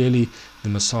is clearly the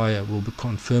Messiah will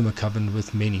confirm a covenant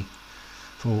with many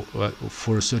for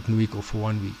a certain week or for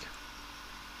 1 week.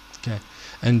 Okay,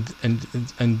 and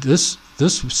this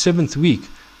seventh week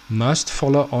must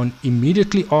follow on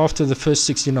immediately after the first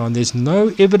 69. There's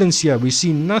no evidence here. We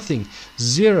see nothing,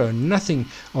 nothing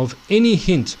of any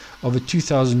hint of a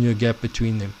 2,000-year gap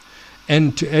between them.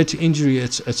 And to add to injury,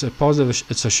 it's a positive.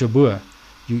 It's a Shabuah.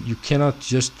 You cannot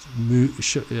just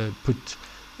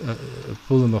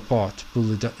pull them apart, pull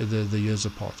the years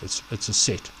apart. It's a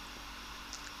set.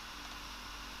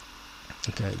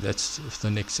 Okay, that's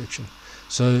the next section.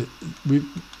 So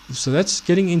that's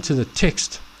getting into the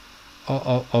text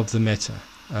of the matter.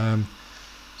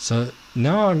 So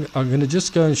now I'm going to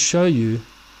just go and show you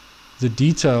the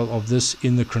detail of this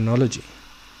in the chronology.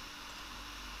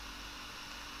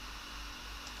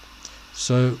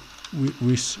 So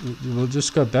we'll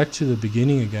just go back to the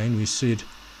beginning again. We said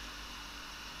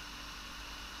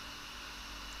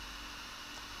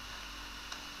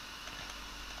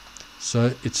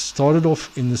so it started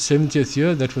off in the 70th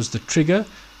year. That was the trigger.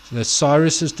 So that's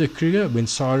Cyrus's the trigger when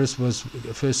Cyrus was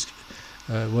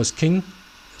king,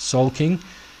 sole king,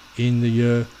 in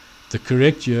the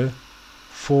correct year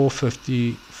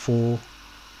 454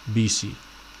 BC.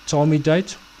 Ptolemy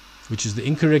date, which is the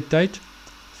incorrect date,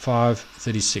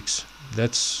 536.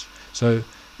 That's so.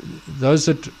 Those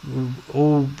that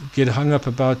all get hung up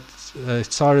about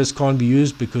Cyrus can't be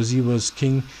used because he was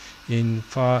king in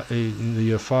the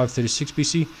year 536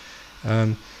 BC.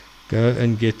 Go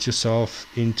and get yourself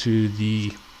into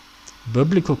the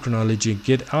biblical chronology.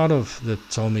 Get out of the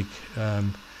Ptolemaic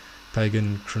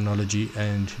pagan chronology,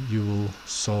 and you will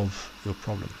solve your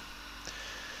problem.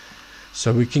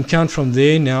 So we can count from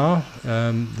there now.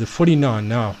 The 49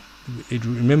 now.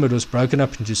 Remember, it was broken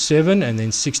up into 7 and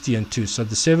then 60 and 2. So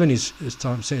the 7 is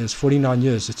 49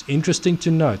 years. It's interesting to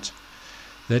note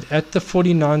that at the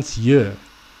 49th year,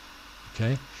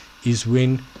 okay, is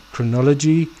when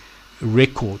chronology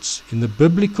records, in the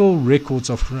biblical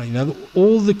records of,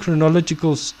 all the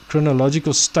chronological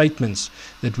statements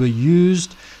that were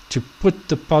used to put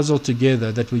the puzzle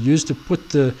together, that were used to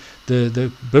put the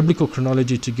biblical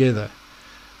chronology together,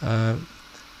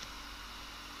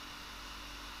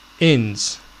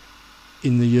 ends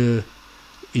in the year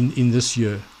in this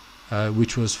year,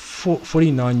 which was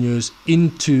 49 years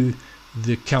into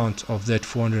the count of that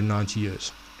 490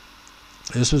 years.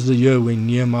 This was the year when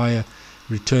Nehemiah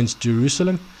returns to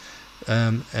Jerusalem,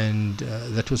 and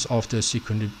that was after a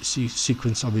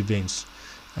sequence of events.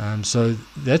 So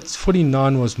that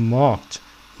 49 was marked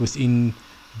within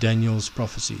Daniel's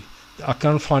prophecy. I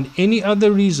can't find any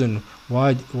other reason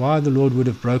why the Lord would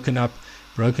have broken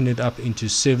it up into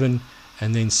 7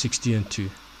 and then 60 and 2.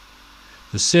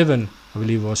 The 7, I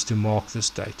believe, was to mark this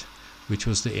date, which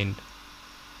was the end.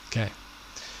 Okay.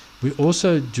 We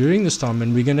also, during this time,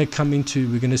 and we're going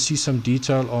to see some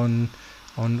detail on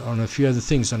a few other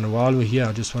things. And while we're here,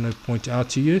 I just want to point out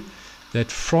to you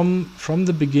that from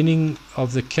the beginning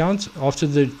of the count,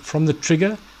 from the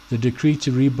trigger, the decree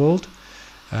to rebuild,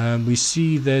 we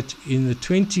see that in the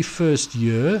 21st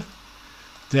year,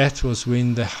 that was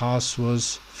when the house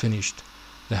was finished,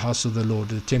 the house of the Lord.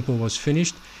 The temple was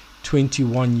finished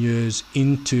 21 years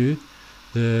into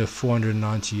the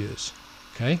 490 years,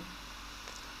 okay,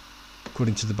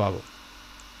 according to the Bible.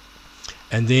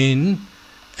 And then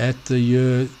at the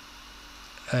year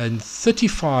and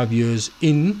 35 years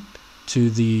in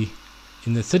the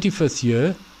 35th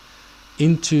year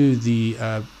into the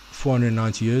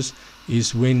 490 years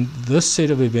is when this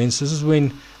set of events, this is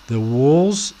when the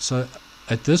walls, so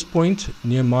at this point,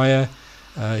 Nehemiah,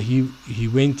 he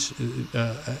went.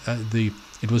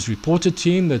 It was reported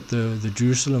to him that the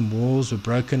Jerusalem walls were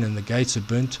broken and the gates had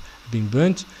been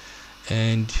burnt,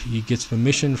 and he gets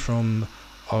permission from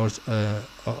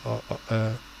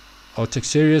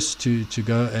Artaxerxes to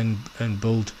go and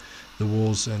build the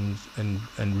walls and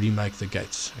remake the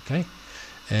gates. Okay,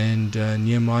 and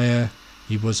Nehemiah,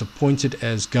 he was appointed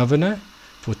as governor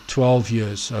for 12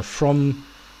 years. So from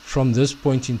this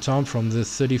point in time, from the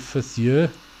 35th year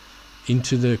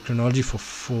into the chronology,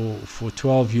 for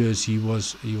 12 years he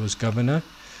was governor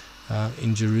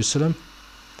in Jerusalem,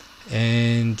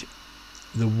 and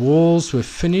the walls were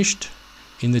finished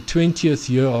in the 20th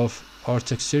year of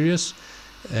Artaxerxes,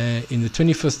 in the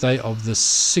 25th day of the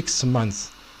 6th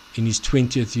month in his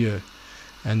 20th year,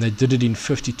 and they did it in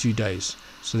 52 days.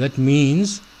 So that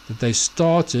means that they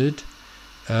started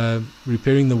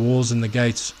repairing the walls and the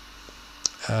gates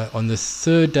on the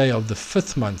 3rd day of the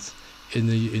 5th month in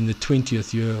the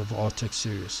 20th year of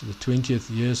Artaxerxes. The 20th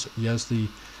years, here's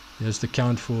the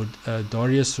count for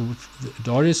Darius.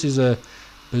 Darius is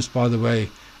just by the way,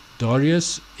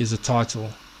 Darius is a title.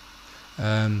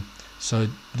 So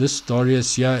this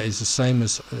Darius here is the same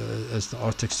as the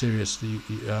Artaxerxes.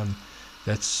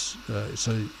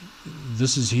 So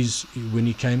this is his, when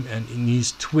he came, and in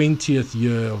his 20th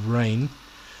year of reign,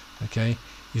 okay,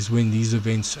 is when these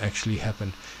events actually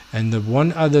happened. And the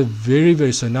one other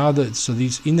these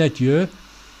in that year,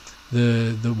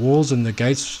 the walls and the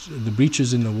gates, the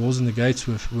breaches in the walls and the gates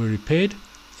were repaired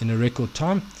in a record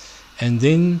time, and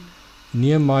then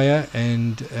Nehemiah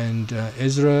and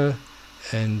Ezra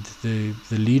and the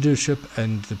leadership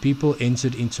and the people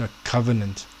entered into a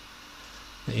covenant.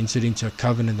 They entered into a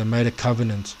covenant. They made a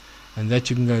covenant, and that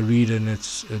you can go read, and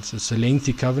it's a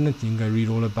lengthy covenant. You can go read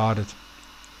all about it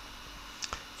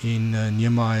in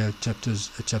Nehemiah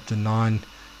chapter 9,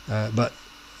 but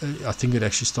I think it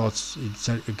actually starts.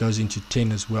 It goes into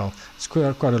 10 as well. It's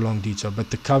quite a long detail, but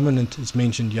the covenant is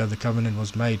mentioned. Yeah, the covenant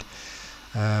was made,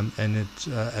 and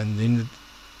then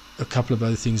a couple of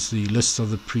other things. The lists of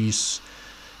the priests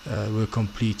were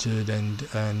completed, and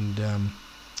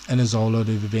there's a whole lot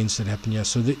of events that happen here.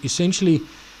 So essentially,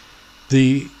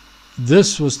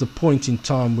 this was the point in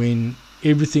time when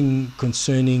everything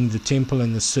concerning the temple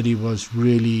and the city was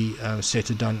really set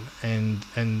and done, and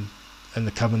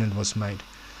the covenant was made.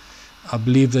 I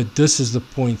believe that this is the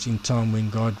point in time when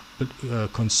God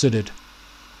considered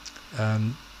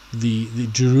the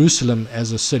Jerusalem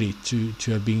as a city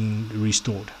to have been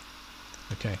restored.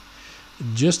 Okay,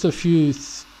 just a few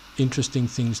interesting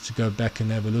things to go back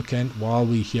and have a look at while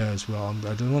we're here as well.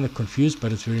 I don't want to confuse,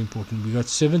 but it's very important. We got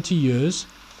 70 years.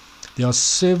 There are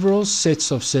several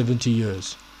sets of 70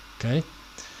 years. Okay,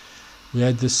 we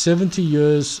had the 70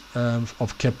 years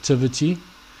of captivity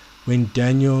when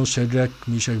Daniel, Shadrach,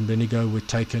 Meshach, and Abednego were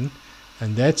taken,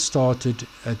 and that started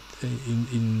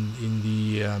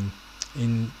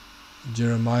in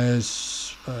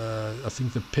Jeremiah's. I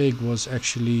think the peg was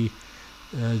actually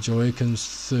Jehoiakim's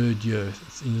 3rd year,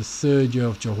 in the 3rd year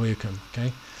of Jehoiakim.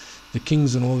 Okay, the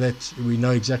kings and all that, we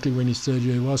know exactly when his 3rd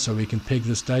year was, so we can peg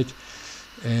this date,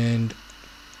 and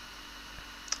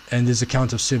there's a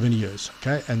count of 70 years.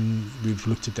 Okay, and we've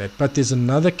looked at that, but there's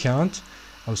another count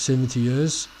of 70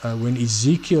 years when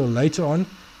Ezekiel later on,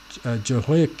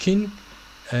 Jehoiakim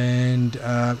and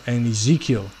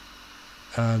Ezekiel,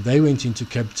 they went into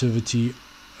captivity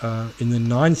in the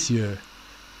 9th year.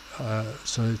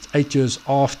 So it's 8 years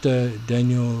after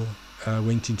Daniel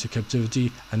went into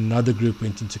captivity. Another group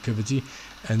went into captivity,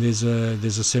 and there's a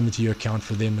 70-year count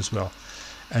for them as well.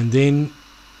 And then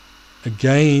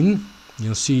again,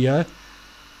 you'll see here,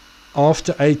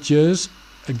 after 8 years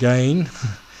again.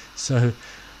 So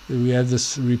we have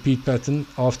this repeat pattern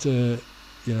after,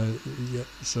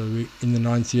 so we in the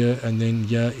 9th year, and then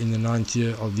in the 9th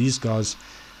year of these guys,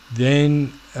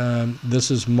 then this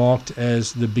is marked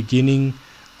as the beginning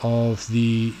of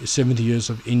the 70 years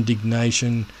of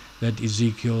indignation that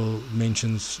Ezekiel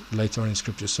mentions later on in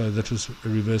scripture. So that was a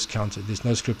reverse counted. There's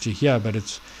no scripture here, but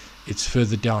it's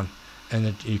further down,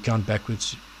 and you count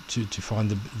backwards to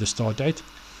find the start date.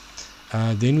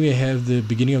 Then we have the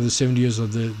beginning of the 70 years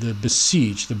of the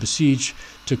besiege. The besiege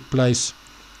took place,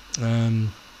 I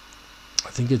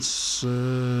think it's,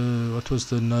 what was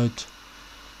the note?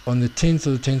 On the 10th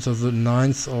of the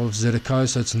 9th of Zedekiah,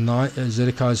 so it's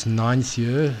Zedekiah's 9th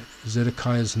year.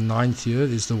 Zedekiah's 9th year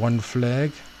is the one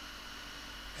flag,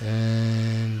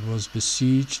 and was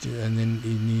besieged. And then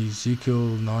in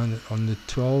Ezekiel 9, on the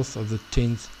 12th of the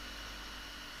 10th,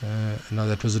 no,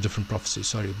 that was a different prophecy,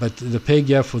 sorry. But the peg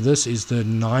here for this is the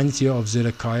 9th year of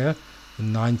Zedekiah. The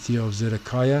 9th year of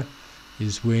Zedekiah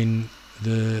is when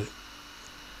the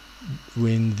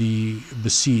the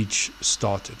besiege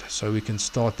started. So we can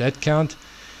start that count,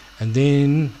 and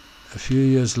then a few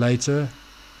years later,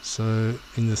 so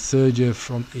in the 3rd year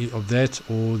of that,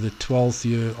 or the 12th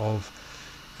year of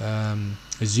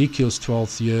Ezekiel's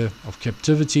 12th year of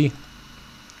captivity,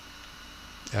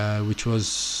 which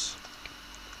was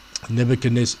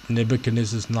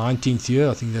Nebuchadnezzar's 19th year.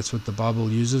 I think that's what the Bible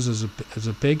uses as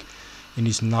a peg. In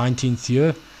his 19th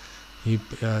year, he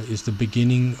is the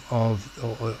beginning of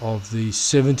the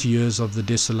 70 years of the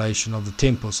desolation of the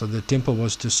temple. So the temple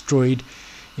was destroyed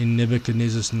in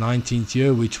Nebuchadnezzar's 19th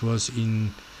year, which was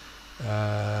in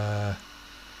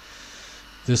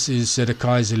this is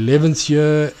Zedekiah's 11th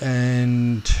year,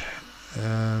 and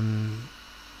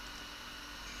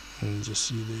let me just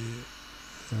see there.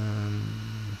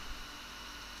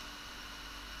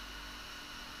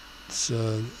 It's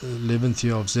 11th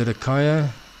year of Zedekiah,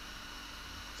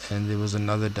 and there was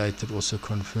another date that also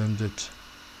confirmed it.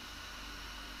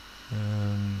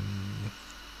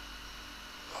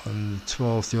 On the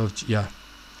 12th year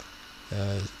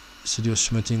of Sidious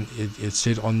Schmitting, it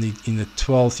said in the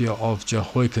 12th year of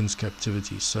Jehoiakim's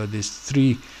captivity. So there's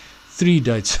three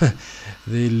dates.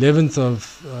 The 11th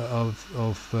of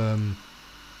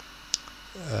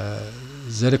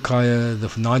Zedekiah, the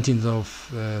 19th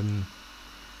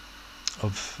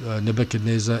of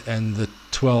Nebuchadnezzar, and the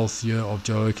 12th year of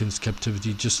Jehoiakim's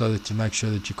captivity, just so that to make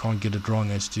sure that you can't get it wrong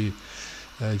as to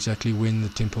exactly when the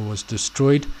temple was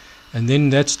destroyed. And then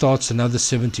that starts another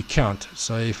 70 count.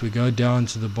 So if we go down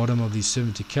to the bottom of these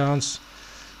 70 counts,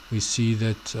 we see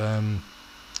that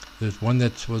the one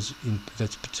that's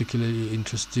particularly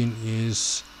interesting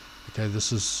is, okay,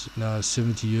 this is now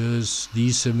 70 years.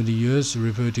 These 70 years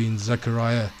referred to in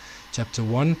Zechariah chapter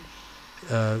 1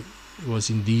 was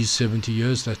in these 70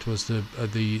 years. That was the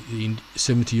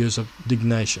 70 years of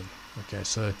indignation. Okay,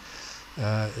 so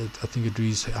I think it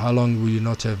reads, how long will you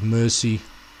not have mercy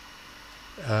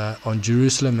on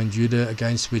Jerusalem and Judah,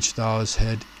 against which thou hast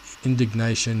had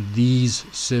indignation these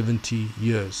 70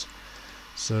 years.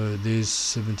 So there's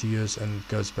 70 years, and it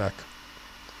goes back.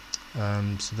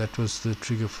 So that was the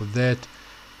trigger for that.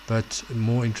 But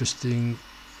more interesting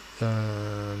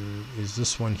is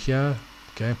this one here.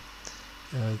 Okay,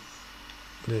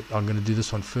 I'm going to do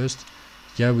this one first.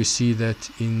 Here we see that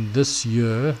in this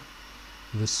year,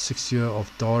 the 6th year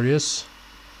of Darius,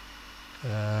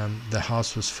 the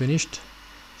house was finished.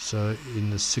 So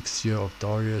in the 6th year of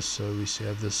Darius, so we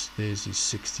have this, there's his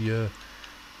 6th year,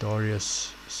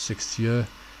 Darius 6th year,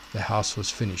 the house was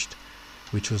finished,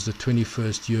 which was the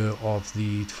 21st year of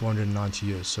the 490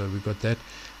 years. So we got that,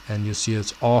 and you'll see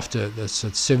it's after that.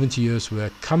 So 70 years were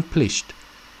accomplished.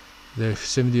 The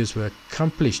 70 years were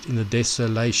accomplished in the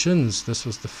desolations. This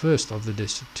was the first of the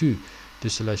two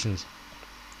desolations.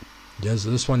 Yeah,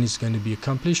 so this one is going to be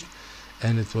accomplished.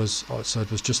 And it was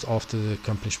just after the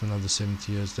accomplishment of the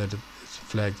 70 years that it's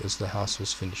flagged as the house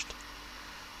was finished.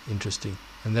 Interesting.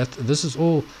 And this is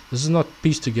not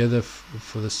pieced together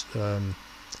for this to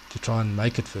try and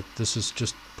make it fit. This is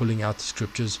just pulling out the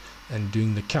scriptures and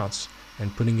doing the counts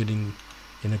and putting it in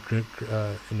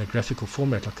a graphical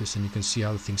format like this, and you can see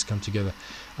how the things come together.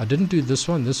 I didn't do this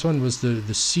one. This one was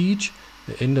the siege.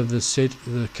 The end of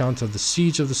the count of the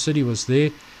siege of the city was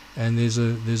there. And there's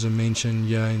a mention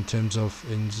here in terms of,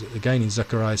 again in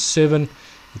Zechariah 7,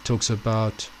 it talks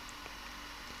about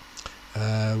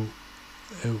they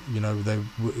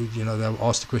were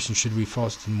asked the question, should we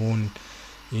fast and mourn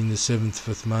in the 7th,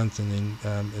 5th month, and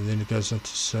then it goes on to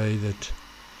say that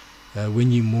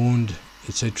when you mourned,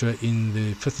 etc., in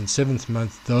the 5th and 7th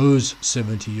month, those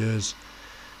 70 years.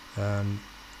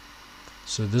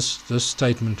 So this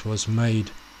statement was made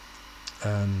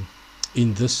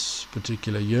in this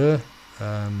particular year,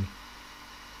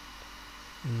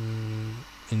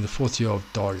 in the 4th year of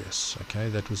Darius. Okay,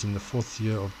 that was in the 4th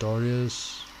year of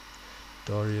Darius.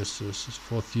 Darius's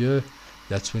 4th year.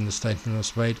 That's when the statement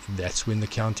was made. That's when the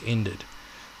count ended.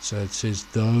 So it says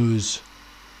those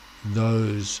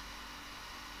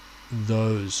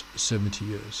 70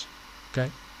 years. Okay.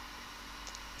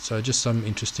 So just some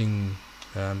interesting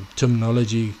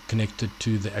terminology connected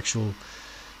to the actual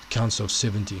counts of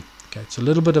 70. Okay, it's a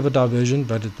little bit of a diversion,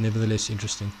 but it's nevertheless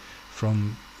interesting.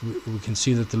 We can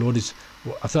see that the Lord is,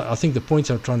 I think the point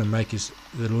I'm trying to make is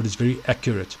the Lord is very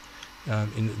accurate.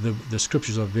 In the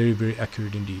scriptures are very, very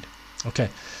accurate indeed. Okay,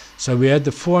 so we had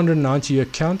the 490 year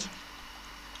count,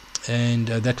 and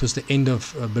that was the end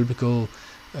of biblical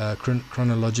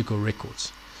chronological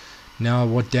records. Now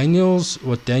what Daniel's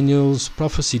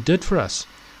prophecy did for us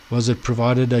was it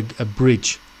provided a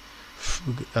bridge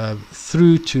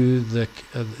through to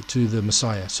the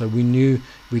Messiah. So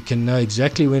we can know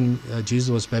exactly when Jesus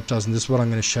was baptized, and this is what I'm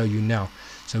going to show you now.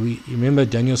 So we remember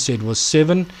Daniel said was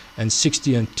 7 and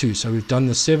 60 and 2. So we've done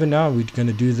the 7 now. We're going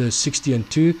to do the 60 and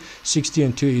 2. 60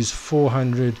 and 2 is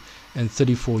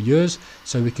 434 years.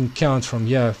 So we can count from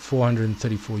here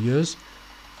 434 years.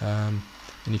 And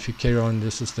if you carry on,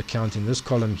 this is the count in this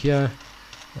column here.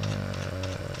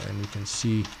 And we can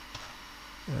see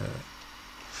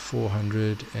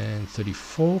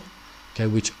 434. Okay,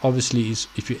 which obviously is,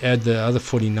 if you add the other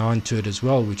 49 to it as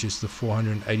well, which is the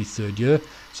 483rd year.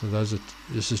 So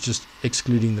this is just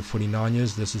excluding the 49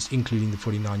 years. This is including the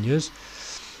 49 years.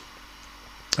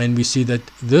 And we see that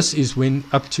this is when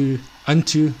unto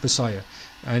Messiah.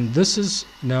 And this is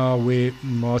now where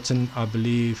Martin, I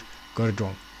believe, got it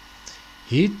wrong.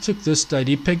 He took this date,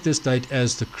 he pegged this date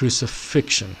as the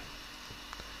crucifixion.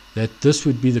 That this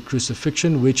would be the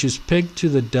crucifixion, which is pegged to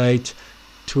the date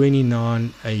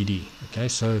 29 AD. Okay,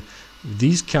 so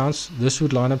these counts, this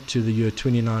would line up to the year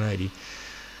 29 AD.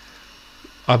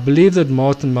 I believe that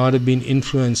Martin might have been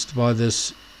influenced by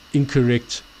this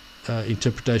incorrect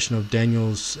interpretation of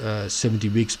Daniel's 70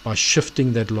 weeks by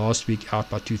shifting that last week out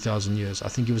by 2,000 years. I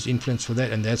think he was influenced for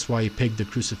that, and that's why he pegged the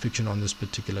crucifixion on this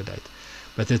particular date.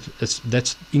 But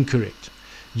that's incorrect.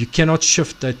 You cannot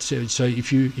shift that. So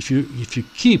if you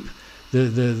keep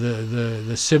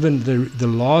the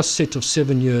last set of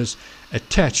 7 years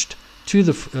attached to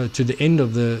the end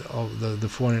of the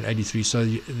 483. So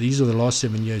these are the last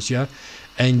 7 years here,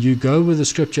 and you go with the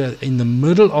scripture in the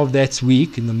middle of that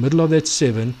week, in the middle of that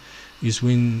 7, is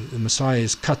when the Messiah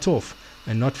is cut off,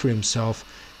 and not for himself,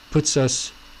 puts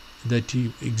us that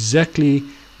he exactly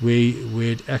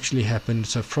where it actually happened.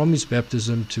 So from his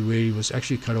baptism to where he was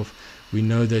actually cut off, we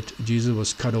know that Jesus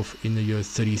was cut off in the year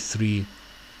 33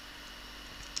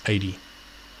 AD.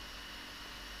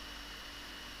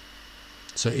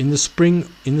 So in the spring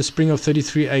of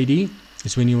 33 AD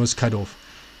is when he was cut off.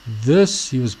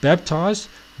 He was baptized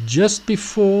just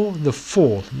before the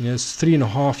fall. It's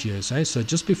 3.5 years. So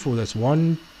just before, that's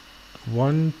 1, 2,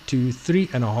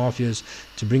 3.5 years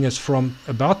to bring us from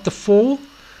about the fall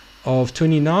of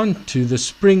 29 to the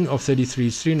spring of 33.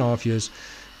 It's 3.5 years.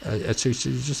 It's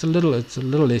just a little. It's a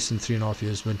little less than 3.5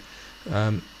 years, but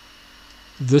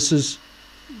this is.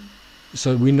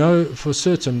 So we know for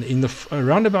certain in the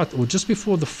around about or just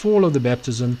before the fall of the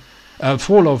baptism,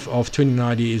 fall of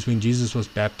 29 AD is when Jesus was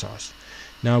baptized.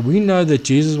 Now we know that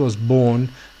Jesus was born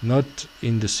not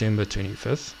in December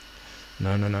 25th.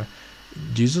 No.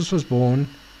 Jesus was born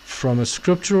from a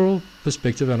scriptural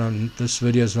perspective, and this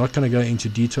video is not going to go into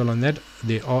detail on that.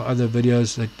 There are other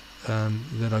videos that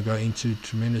I go into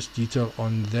tremendous detail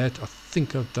on that. I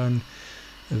think I've done.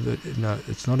 No,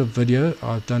 it's not a video.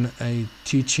 I've done a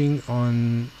teaching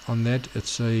on that.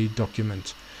 It's a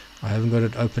document. I haven't got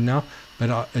it open now,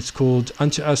 but it's called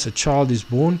 "Unto Us a Child is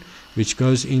Born," which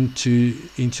goes into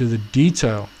the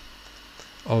detail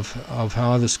of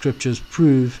how the scriptures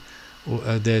prove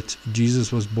that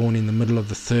Jesus was born in the middle of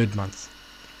the 3rd month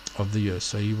of the year.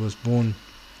 So he was born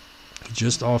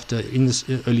just after, in this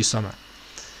early summer,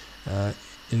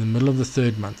 in the middle of the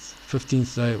 3rd month.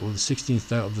 15th day or the 16th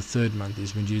day of the 3rd month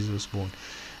is when Jesus was born,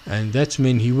 and that's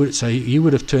when he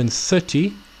would have turned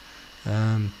 30.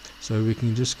 So we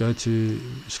can just go to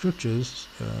scriptures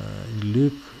in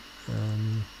Luke.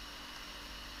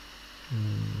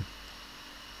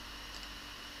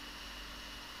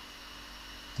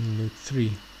 In Luke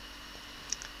 3.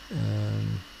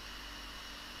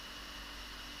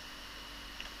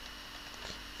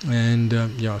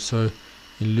 So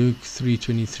in Luke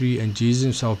 3:23, and Jesus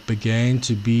himself began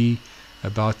to be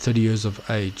about 30 years of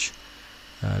age,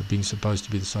 being supposed to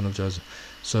be the son of Joseph.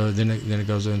 So then it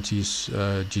goes on to his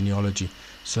genealogy.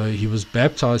 So he was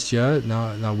baptized here.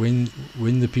 Now when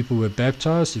the people were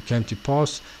baptized, it came to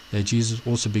pass that Jesus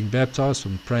also being baptized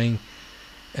from praying,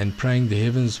 the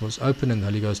heavens was open, and the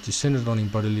Holy Ghost descended on him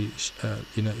bodily,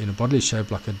 in a bodily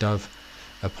shape like a dove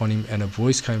upon him, and a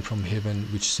voice came from heaven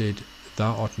which said,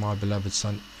 "Thou art my beloved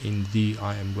Son, in thee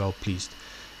I am well pleased."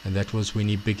 And that was when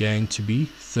he began to be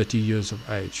 30 years of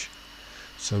age.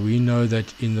 So we know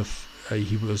that in the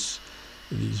he was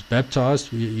baptized.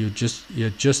 He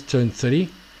had just turned 30.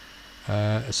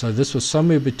 So this was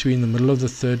somewhere between the middle of the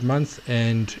 3rd month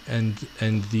and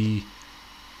the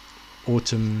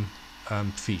autumn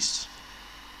feasts.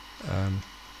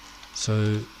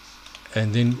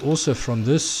 And then also from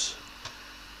this.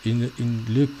 In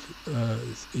Luke,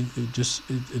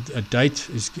 a date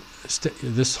is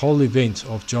this whole event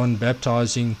of John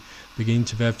baptizing, beginning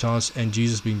to baptize, and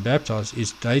Jesus being baptized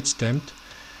is date stamped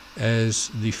as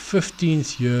the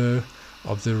 15th year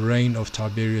of the reign of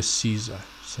Tiberius Caesar.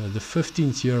 So the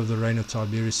 15th year of the reign of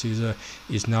Tiberius Caesar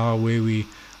is now where we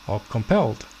are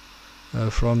compelled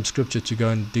from Scripture to go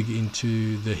and dig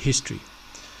into the history.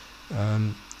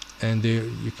 And there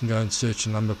you can go and search a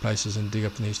number of places and dig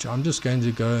up in the history. I'm just going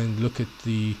to go and look at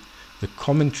the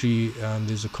commentary.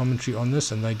 There's a commentary on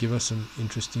this, and they give us an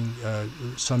interesting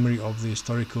summary of the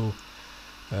historical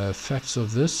facts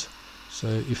of this. So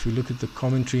if we look at the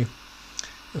commentary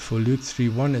for Luke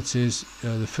 3:1, it says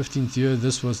the 15th year,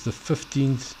 this was the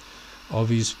 15th of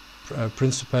his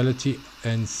principality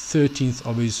and 13th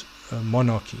of his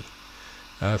monarchy.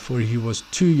 For he was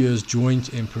 2 years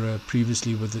joint emperor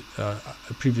previously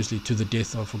to the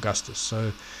death of Augustus.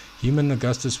 So him and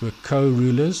Augustus were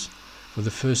co-rulers for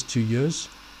the first 2 years,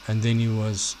 and then he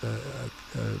was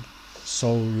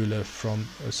sole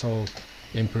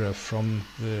emperor from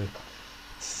the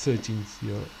 13th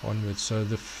year onwards. So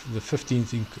the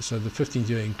 15th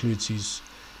year includes his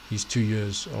 2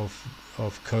 years of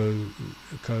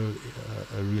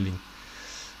ruling.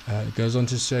 It goes on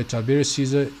to say, Tiberius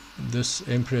Caesar, this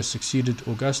emperor, succeeded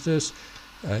Augustus,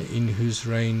 in whose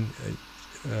reign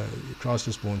Christ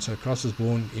was born. So Christ was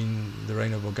born in the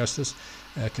reign of Augustus,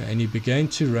 and he began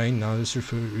to reign. Now this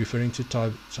is referring to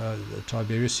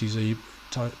Tiberius Caesar.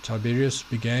 Tiberius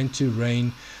began to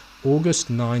reign August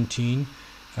 19,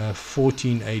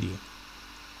 1480.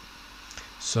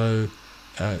 So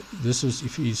this was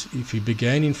if he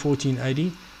began in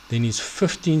 1480, then his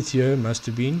 15th year must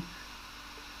have been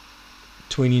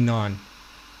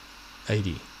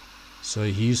 2980. So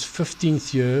his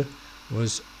 15th year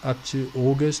was up to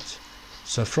August.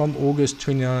 So from August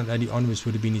 2980 onwards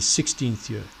would have been his 16th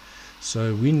year.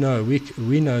 So we know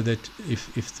that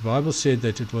if the Bible said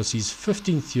that it was his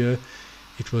 15th year,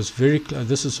 it was very close.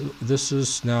 This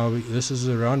is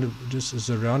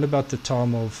around about the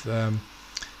time of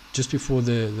just before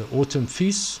the autumn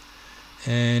feasts,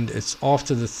 and it's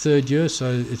after the 3rd year.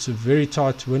 So it's a very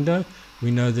tight window. We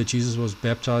know that Jesus was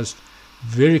baptized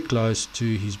very close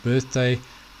to his birthday,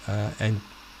 and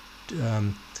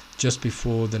just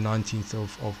before the 19th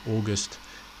of August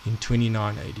in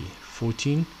 2980.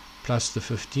 14 plus the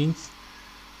 15th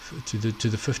to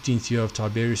the 15th year of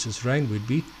Tiberius's reign would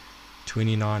be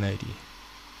 2980.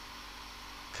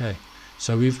 Okay,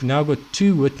 so we've now got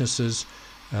 2 witnesses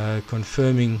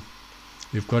confirming.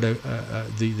 We've got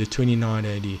the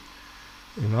 2980.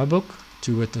 In my book,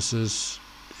 2 witnesses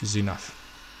is enough.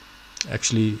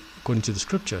 Actually, according to the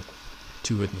Scripture,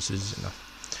 2 witnesses is enough.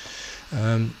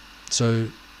 So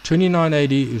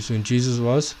 2980 is when Jesus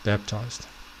was baptized.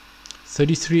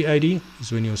 3380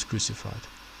 is when he was crucified.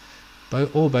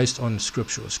 All based on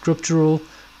scriptural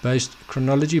based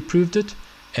chronology proved it,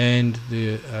 and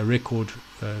the record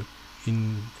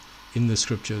in the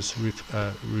Scriptures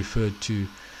referred to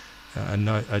a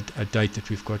date that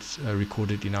we've got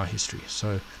recorded in our history.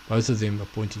 So both of them are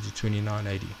pointing to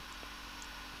 2980.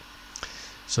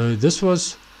 So this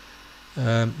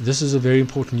is a very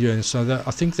important year, and so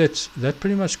I think that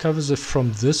pretty much covers it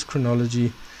from this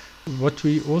chronology. What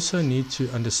we also need to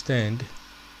understand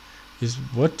is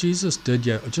what Jesus did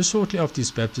here. Just shortly after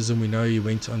his baptism, we know he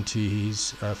went on to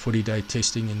his 40-day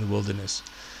testing in the wilderness.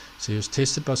 So he was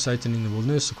tested by Satan in the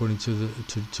wilderness, according to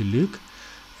Luke.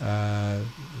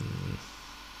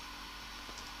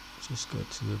 Just go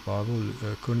to the Bible.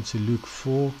 According to Luke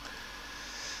 4.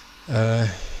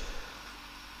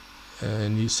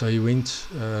 So he went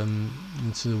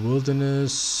into the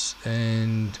wilderness,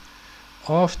 and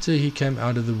after he came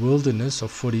out of the wilderness for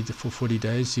 40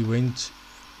 days, he went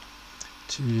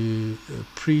to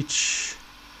preach.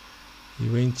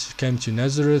 Came to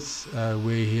Nazareth,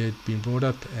 where he had been brought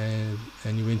up, and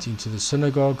he went into the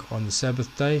synagogue on the Sabbath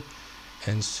day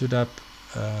and stood up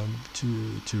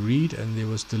to read, and there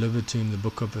was delivered to him the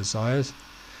book of Isaiah.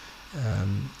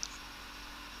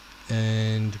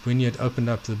 And when he had opened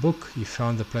up the book, he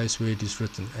found the place where it is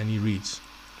written, and he reads,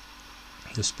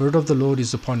 "The Spirit of the Lord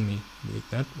is upon me."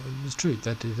 That was true.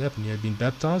 That did happen. He had been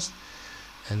baptized,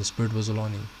 and the Spirit was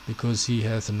upon him, because he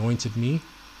hath anointed me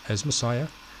as Messiah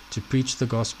to preach the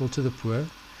gospel to the poor.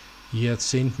 He hath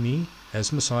sent me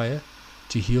as Messiah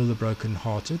to heal the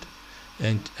brokenhearted,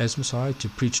 and as Messiah to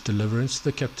preach deliverance to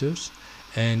the captives,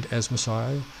 and as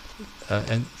Messiah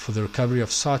and for the recovery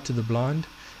of sight to the blind,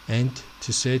 and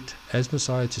as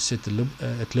Messiah to set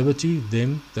at liberty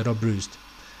them that are bruised,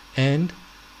 and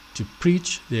to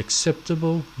preach the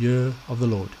acceptable year of the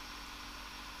Lord.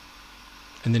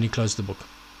 And then he closed the book.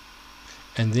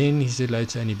 And then he said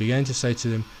later, and he began to say to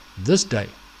them, "This day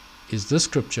is this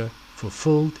scripture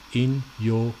fulfilled in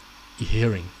your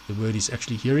hearing." The word is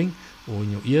actually hearing, or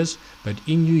in your ears, but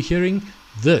in you hearing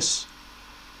this,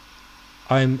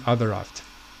 I've arrived.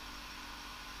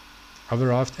 I've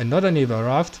arrived, and not only have I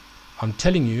arrived, I'm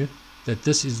telling you that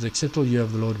this is the acceptable year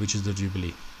of the Lord, which is the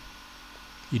Jubilee.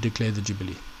 He declared the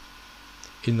Jubilee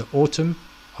in the autumn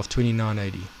of 29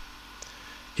 AD.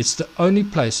 It's the only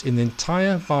place in the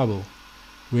entire Bible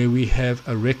where we have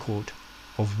a record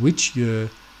of which year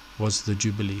was the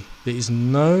Jubilee. There is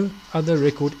no other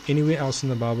record anywhere else in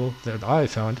the Bible that I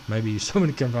have found. Maybe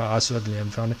somebody can find. I certainly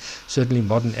haven't found it. Certainly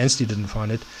Modern Anstey didn't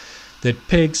find it. That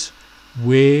pegs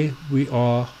where we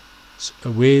are,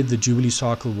 where the Jubilee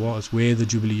cycle was, where the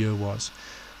Jubilee year was.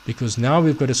 Because now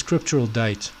we've got a scriptural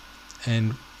date,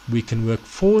 and we can work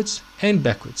forwards and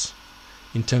backwards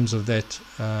in terms of that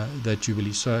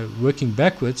Jubilee. So working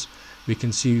backwards, we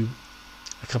can see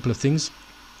a couple of things,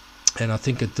 and I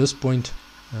think at this point,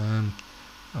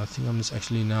 I think I must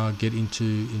actually now get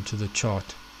into the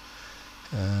chart.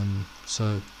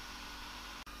 So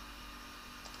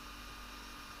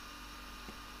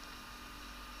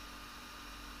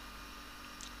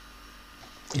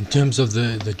in terms of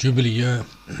the Jubilee year,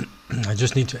 I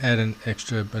just need to add an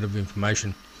extra bit of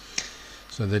information,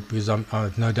 so that, because I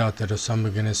have no doubt that some are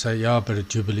going to say, yeah, but a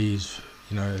Jubilee is,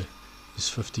 is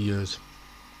 50 years.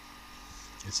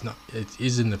 It's not. It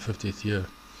is in the 50th year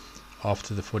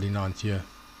after the 49th year,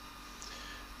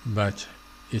 but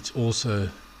it's also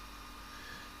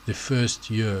the first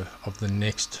year of the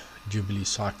next Jubilee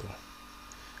cycle.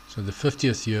 So the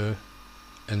 50th year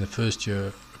and the first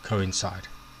year coincide.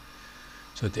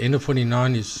 So at the end of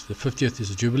 49 is the 50th is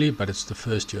a Jubilee, but it's the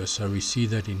first year. So we see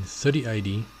that in 30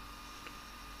 AD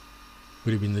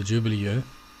would have been the Jubilee year,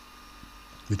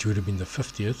 which would have been the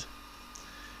 50th,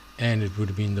 and it would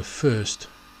have been the first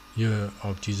year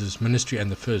of Jesus' ministry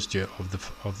and the first year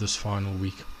of this final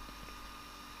week.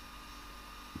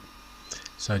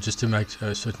 So just to make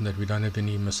certain that we don't have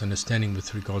any misunderstanding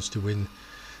with regards to when,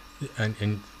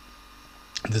 and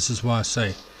this is why I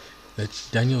say that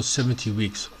Daniel's 70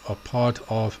 weeks are part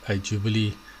of a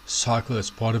Jubilee cycle. It's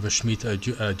part of a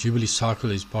Shemitah. A Jubilee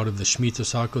cycle is part of the Shemitah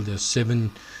cycle. There's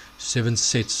seven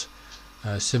sets,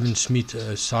 7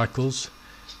 Shemitah cycles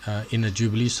in a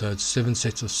Jubilee. So it's 7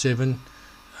 sets of 7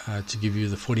 to give you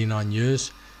the 49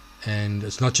 years. And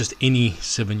it's not just any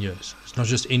 7 years. It's not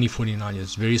just any 49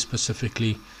 years. Very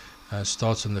specifically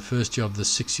starts on the first year of the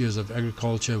 6 years of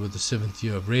agriculture with the 7th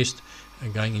year of rest,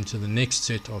 and going into the next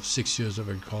set of 6 years of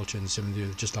agriculture and the 7th year,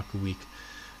 just like a week.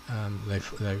 They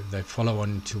follow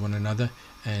on to one another,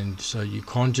 and so you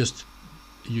can't just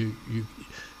the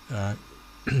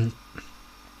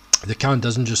count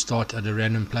doesn't just start at a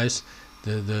random place.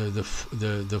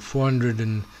 The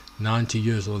 490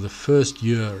 years, or the first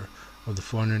year of the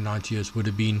 490 years, would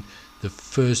have been the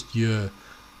first year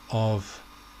of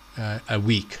a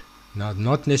week. Now,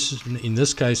 not necessarily in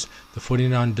this case, the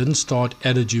 49 didn't start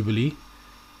at a Jubilee.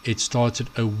 It started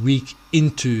a week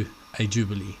into a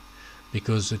Jubilee,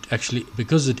 because it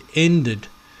ended.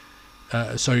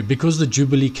 Because the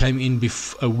Jubilee came in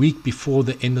a week before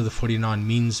the end of the 49,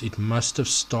 means it must have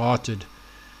started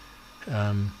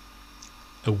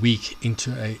a week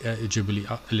into a Jubilee.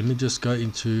 Let me just go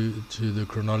into the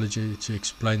chronology to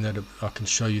explain that. I can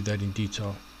show you that in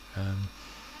detail.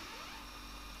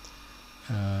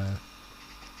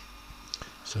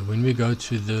 So when we go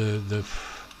to the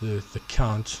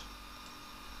count,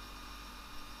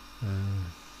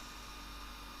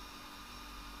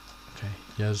 okay,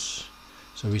 yes.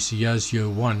 So we see here's year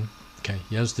 1. Okay,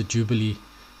 here's the Jubilee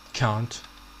count.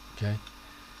 Okay,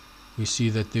 we see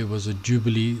that there was a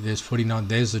Jubilee. There's 49.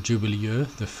 There's the Jubilee year,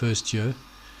 the first year,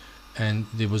 and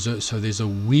there was there's a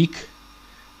week.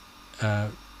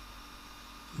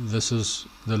 This is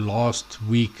the last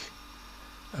week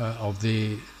of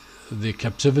the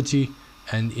captivity,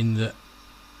 and in the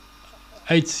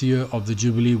 8th year of the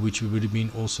Jubilee, which would have been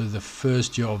also the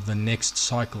first year of the next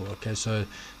cycle. Okay, so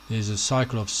there's a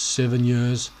cycle of 7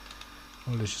 years.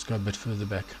 Well, let's just go a bit further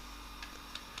back.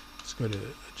 Let's go to,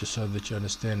 just so that you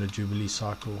understand the Jubilee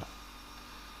cycle.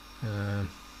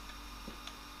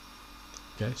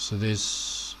 Okay, so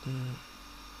there's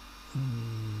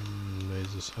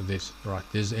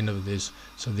there's the end of this.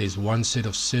 So there's one set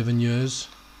of 7 years.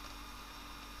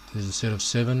 There's a set of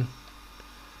 7.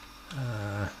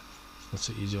 It's not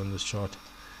so easy on this chart.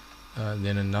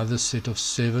 Then another set of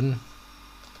 7.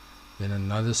 Then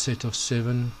another set of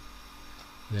 7.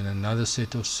 Then another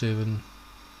set of 7.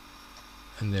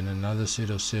 And then another set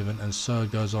of 7, and so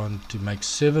it goes on to make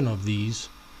 7 of these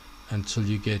until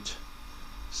you get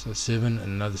 7, and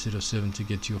another set of 7 to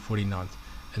get to your 49th.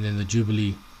 And then the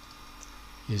Jubilee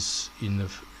is in the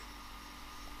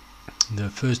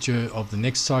first year of the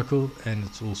next cycle, and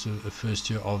it's also the first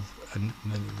year of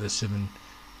another 7.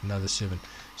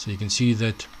 So you can see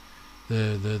that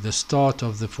the start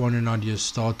of the 490 years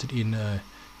started in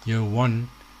year 1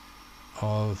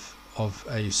 of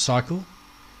a cycle,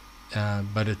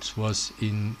 but it was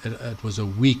a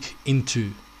week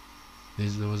into.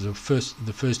 There was the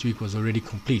first week was already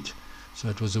complete, so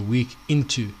it was a week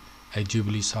into a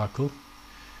Jubilee cycle,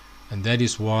 and that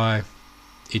is why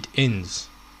it ends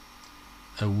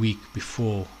a week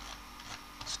before.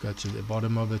 Let's go to the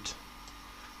bottom of it.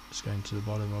 Let's go into the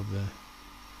bottom of the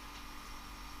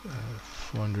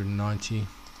 490. You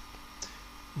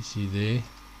see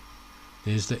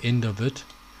there's the end of it,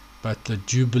 but the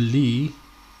Jubilee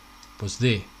was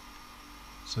there.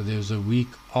 So there was a week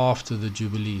after the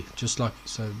Jubilee, just like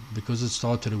so. Because it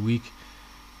started a week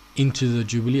into the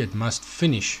Jubilee, it must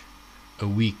finish a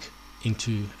week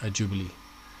into a Jubilee.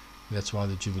 That's why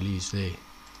the Jubilee is there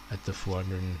at the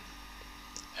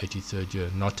 483rd year,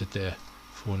 not at the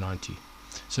 490.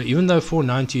 So even though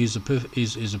 490 is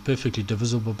a perfectly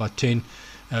divisible by 10,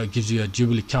 gives you a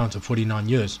Jubilee count of 49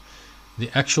 years, the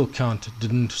actual count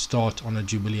didn't start on a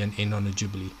Jubilee and end on a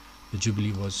Jubilee. The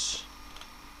Jubilee was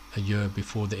a year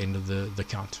before the end of the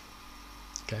count.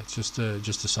 Okay, it's just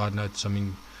a side note,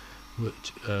 something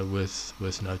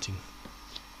worth noting.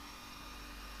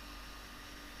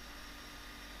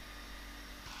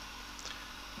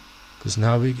 Because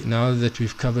now that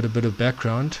we've covered a bit of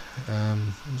background,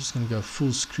 I'm just going to go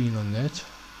full screen on that.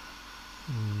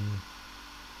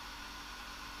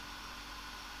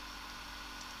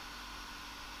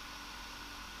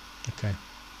 Okay.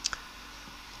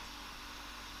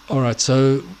 Alright,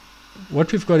 so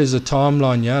what we've got is a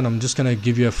timeline here, and I'm just going to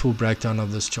give you a full breakdown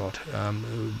of this chart,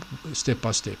 step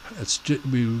by step.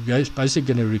 We're basically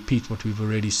going to repeat what we've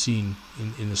already seen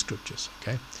in the scriptures.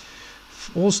 Okay,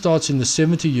 all starts in the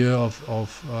 70th year of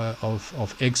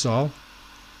exile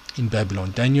in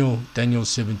Babylon. Daniel's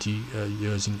 70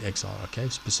 years in exile. Okay,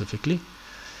 specifically,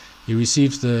 he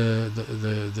receives the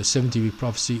 70-week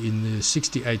prophecy in the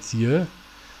 68th year,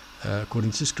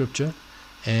 according to scripture,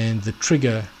 and the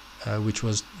trigger, which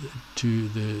was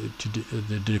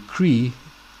the decree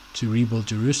to rebuild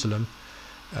Jerusalem,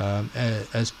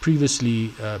 as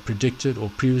previously predicted or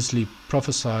previously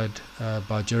prophesied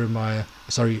by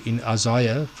in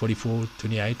Isaiah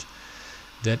 44:28,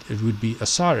 that it would be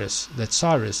Cyrus,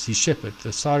 his shepherd,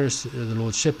 the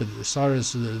Lord's shepherd,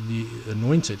 Cyrus the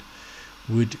anointed,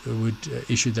 would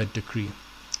issue that decree,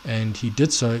 and he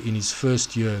did so in his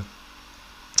first year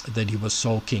that he was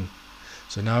sole king.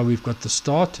 So now we've got the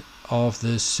start of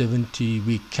the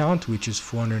 70-week count, which is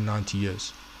 490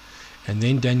 years. And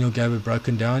then Daniel gave it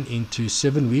broken down into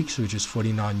 7 weeks, which is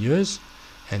 49 years,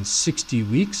 and 60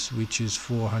 weeks, which is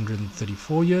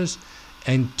 434 years,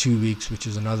 and 2 weeks, which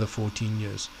is another 14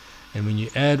 years. And when you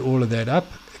add all of that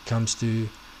up, it comes to,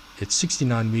 it's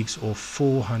 69 weeks or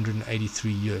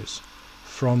 483 years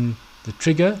from the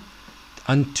trigger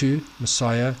unto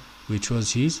Messiah, which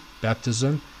was his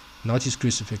baptism, not his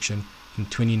crucifixion, in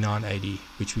 29 AD,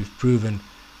 which we've proven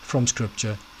from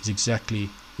scripture is exactly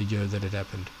the year that it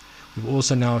happened. We've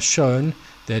also now shown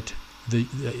that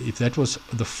if that was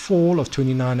the fall of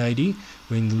 29 AD,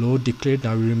 when the Lord declared,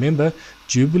 now remember,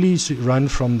 Jubilees run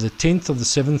from the 10th of the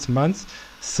 7th month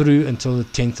through until the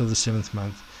 10th of the 7th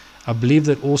month. I believe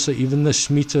that also even the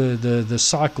Shemitah, the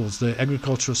cycles, the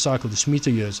agricultural cycle, the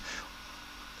Shemitah years,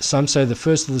 some say the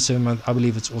 1st of the 7th month. I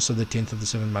believe it's also the 10th of the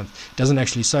 7th month. It doesn't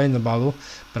actually say in the Bible,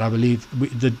 but I believe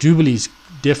the Jubilees,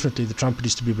 definitely the trumpet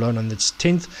is to be blown on the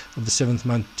 10th of the 7th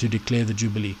month to declare the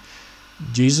Jubilee.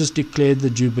 Jesus declared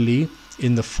the Jubilee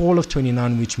in the fall of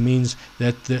 29, which means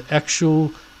that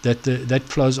that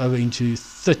flows over into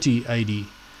 30 AD.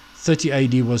 30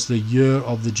 AD was the year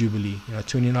of the Jubilee.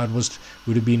 29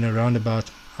 would have been around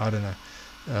about, I don't know,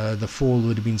 the fall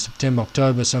would have been September,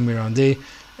 October, somewhere around there.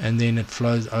 And then it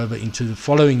flows over into the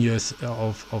following year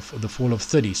of the fall of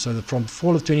 30. So from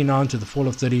fall of 29 to the fall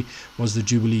of 30 was the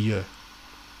Jubilee year.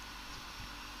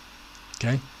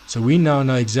 Okay, so we now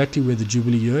know exactly where the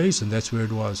Jubilee year is, and that's where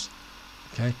it was.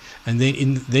 Okay, and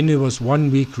then there was 1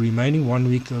 week remaining, 1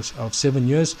 week of 7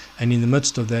 years, and in the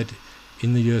midst of that,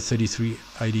 in the year 33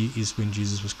 AD is when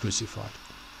Jesus was crucified.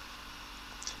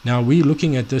 Now we're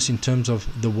looking at this in terms of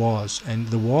the wars, and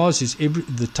the wars is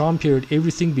the time period,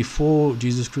 everything before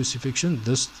Jesus' crucifixion.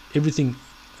 Everything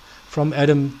from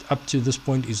Adam up to this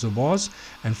point is the wars,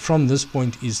 and from this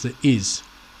point is the is.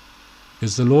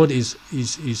 Because the Lord is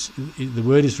the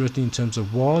word is written in terms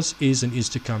of was, is, and is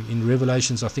to come. In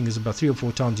Revelations, I think it's about 3 or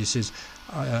 4 times he says,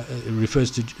 it refers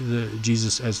to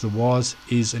Jesus as the was,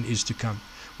 is, and is to come.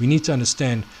 We need to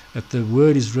understand that the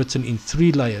word is written in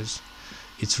 3 layers.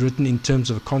 It's written in terms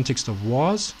of a context of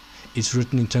was, it's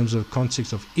written in terms of a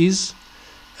context of is,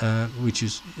 which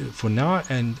is for now,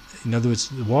 and in other words,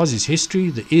 the was is history,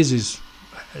 the is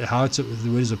how the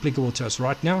word is applicable to us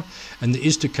right now, and the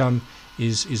is to come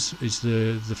is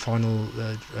the final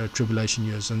tribulation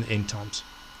years and the end times,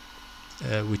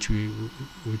 which we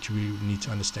need to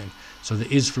understand. So the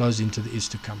is flows into the is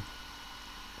to come.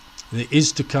 The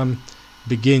is to come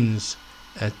begins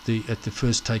at the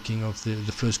first taking of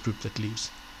the first group that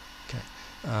leaves. Okay.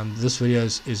 This video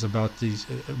is about these.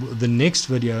 The next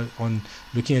video on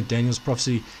looking at Daniel's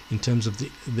prophecy in terms of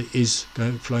the is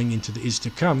flowing into the is to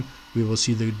come, we will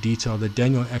see the detail that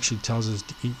Daniel actually tells us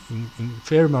in a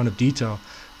fair amount of detail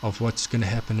of what's going to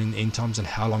happen in the end times and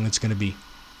how long it's going to be.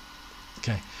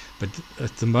 Okay, but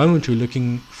at the moment we're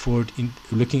looking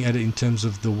at it in terms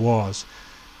of the was,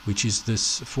 which is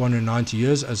this 490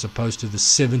 years as opposed to the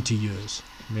 70 years.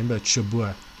 Remember, it's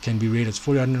Shabuah. Can be read as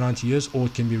 490 years, or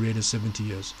it can be read as 70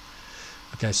 years.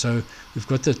 Okay, so we've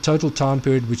got the total time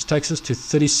period, which takes us to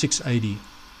 36 AD.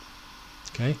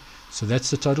 Okay, so that's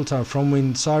the total time from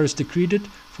when Cyrus decreed it,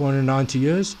 490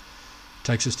 years,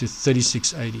 takes us to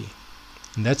 36 AD,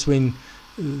 and that's when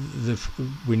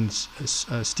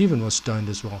Stephen was stoned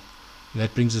as well. And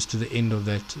that brings us to the end of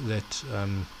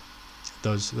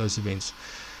those events.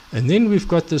 And then we've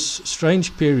got this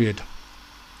strange period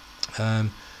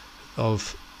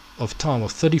of time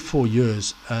of 34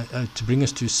 years to bring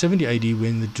us to 70 AD,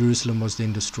 when the Jerusalem was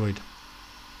then destroyed.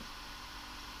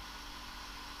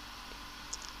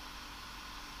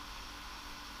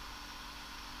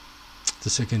 The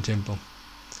second temple.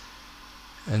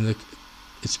 And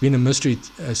it's been a mystery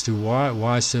as to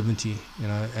why 70, you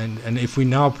know, and if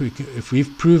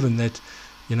we've proven that,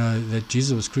 you know, that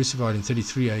Jesus was crucified in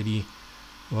 33 AD,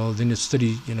 well, then it's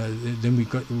 30, you know, then we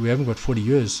haven't got 40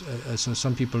 years. So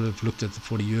some people have looked at the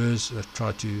 40 years,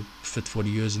 tried to fit 40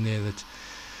 years in there.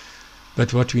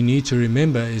 But what we need to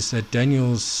remember is that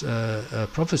Daniel's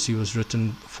prophecy was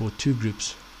written for two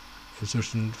groups. It was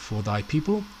written for thy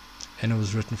people, and it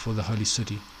was written for the holy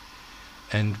city.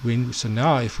 And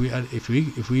now if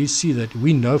we see that,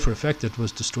 we know for a fact that it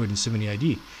was destroyed in 70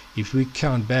 AD. If we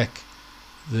count back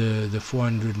the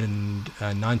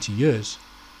 490 years,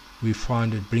 we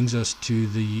find it brings us to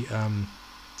the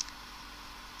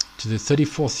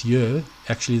 34th year,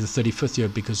 actually the 35th year,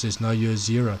 because there's no year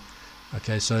zero.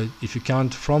 Okay, so if you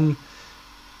count from,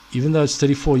 even though it's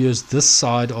 34 years this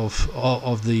side of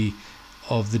the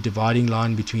dividing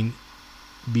line between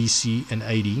BC and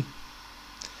AD,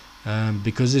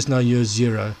 because there's no year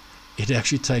zero, it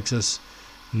actually takes us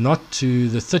not to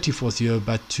the 34th year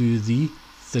but to the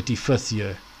 35th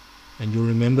year. And you'll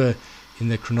remember in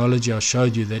the chronology I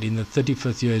showed you that in the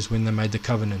 35th year is when they made the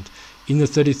covenant. In the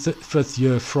 35th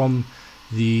year from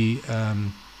the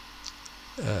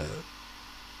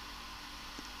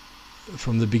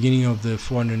beginning of the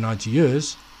 490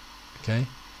 years, okay,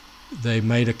 they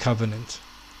made a covenant.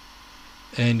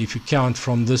 And if you count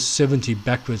from this 70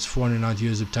 backwards, 490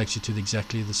 years, it takes you to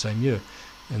exactly the same year.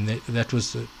 And that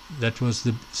was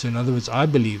the. So in other words, I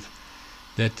believe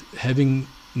that having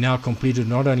now completed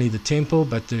not only the temple,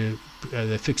 but they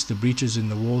fixed the breaches in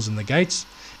the walls and the gates,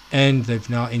 and they've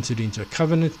now entered into a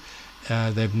covenant.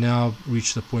 They've now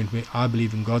reached the point where I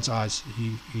believe in God's eyes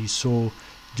he saw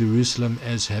Jerusalem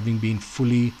as having been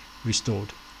fully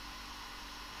restored,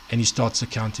 and he starts the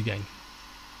count again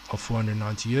of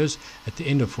 490 years. At the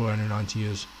end of 490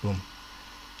 years, boom,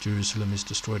 Jerusalem is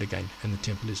destroyed again, and the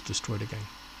temple is destroyed again.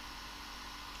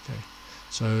 Okay,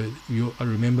 so I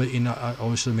remember I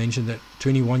also mentioned that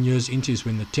 21 years into is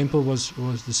when the temple was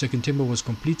the second temple was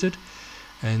completed,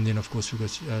 and then of course we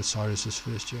got Cyrus's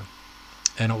first year.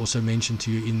 And I also mentioned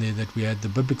to you in there that we had the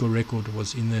biblical record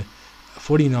was in the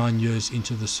 49 years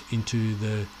into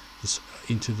the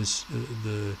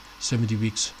 70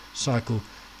 weeks cycle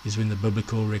is when the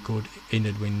biblical record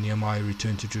ended, when Nehemiah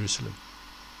returned to Jerusalem.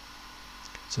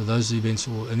 So those events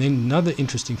all. And then another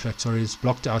interesting fact, sorry, it's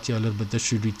blocked out here a little bit. This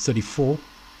should read 34.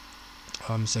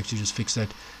 Let's actually just fix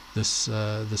that. This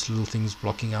little thing is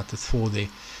blocking out the 4 there.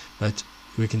 But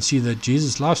we can see that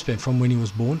Jesus' lifespan from when he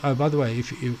was born. Oh, by the way,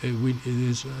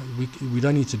 we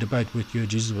don't need to debate what year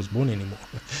Jesus was born anymore.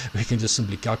 We can just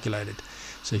simply calculate it.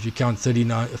 So if you count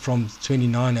 39 from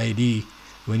 29 AD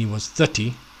when he was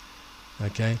 30,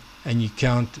 okay, and you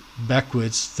count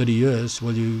backwards 30 years,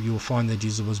 well, you'll find that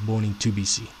Jesus was born in 2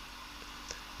 BC.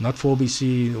 Not 4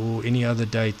 BC or any other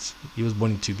date. He was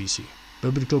born in 2 BC.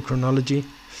 Biblical chronology,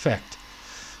 fact,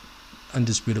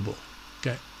 undisputable.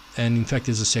 Okay. And in fact,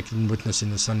 there's a second witness in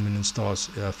the sun, moon, and stars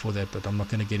for that, but I'm not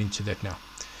going to get into that now.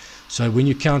 So when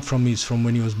you count from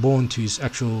when he was born to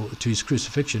his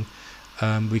crucifixion,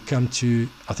 we come to,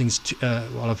 I think it's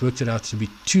I've worked it out to be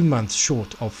 2 months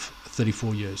short of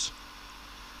 34 years.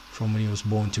 from when he was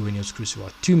born to when he was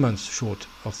crucified. 2 months short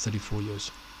of 34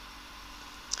 years.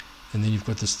 And then you've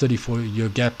got this 34-year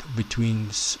gap between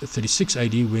 36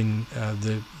 AD, when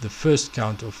the first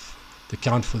count of the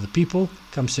count for the people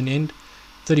comes to an end.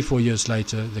 34 years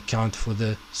later, the count for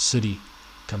the city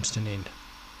comes to an end,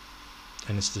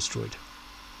 and it's destroyed.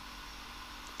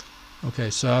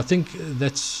 Okay, so I think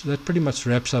that pretty much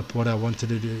wraps up what I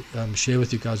wanted to share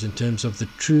with you guys in terms of the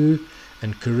true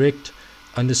and correct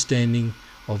understanding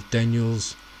of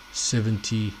Daniel's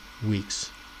 70 weeks,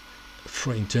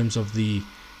 in terms of the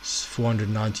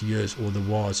 490 years, or the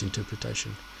Wah's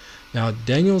interpretation. Now,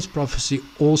 Daniel's prophecy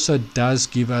also does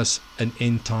give us an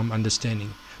end time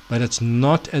understanding, but it's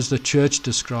not as the church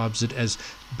describes it, as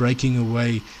breaking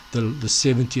away the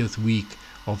 70th week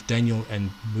of Daniel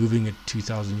and moving it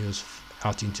 2,000 years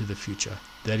out into the future.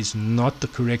 That is not the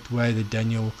correct way that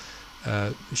Daniel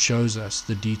shows us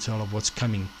the detail of what's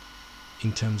coming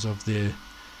in terms of the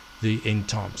end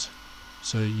times.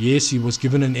 So yes, he was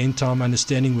given an end time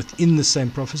understanding within the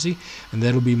same prophecy, and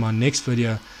that'll be my next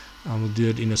video. I will do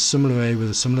it in a similar way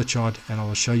with a similar chart, and I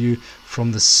will show you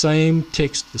from the same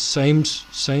text, the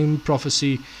same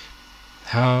prophecy,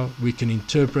 how we can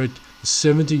interpret the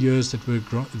 70 years that were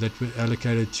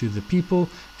allocated to the people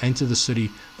and to the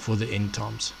city for the end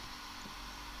times.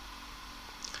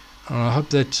 And I hope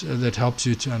that helps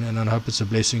you, and I hope it's a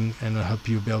blessing, and I hope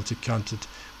you'll be able to count it.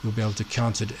 We'll be able to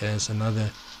count it as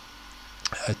another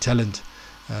talent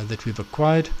that we've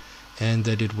acquired, and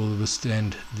that it will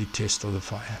withstand the test of the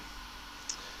fire.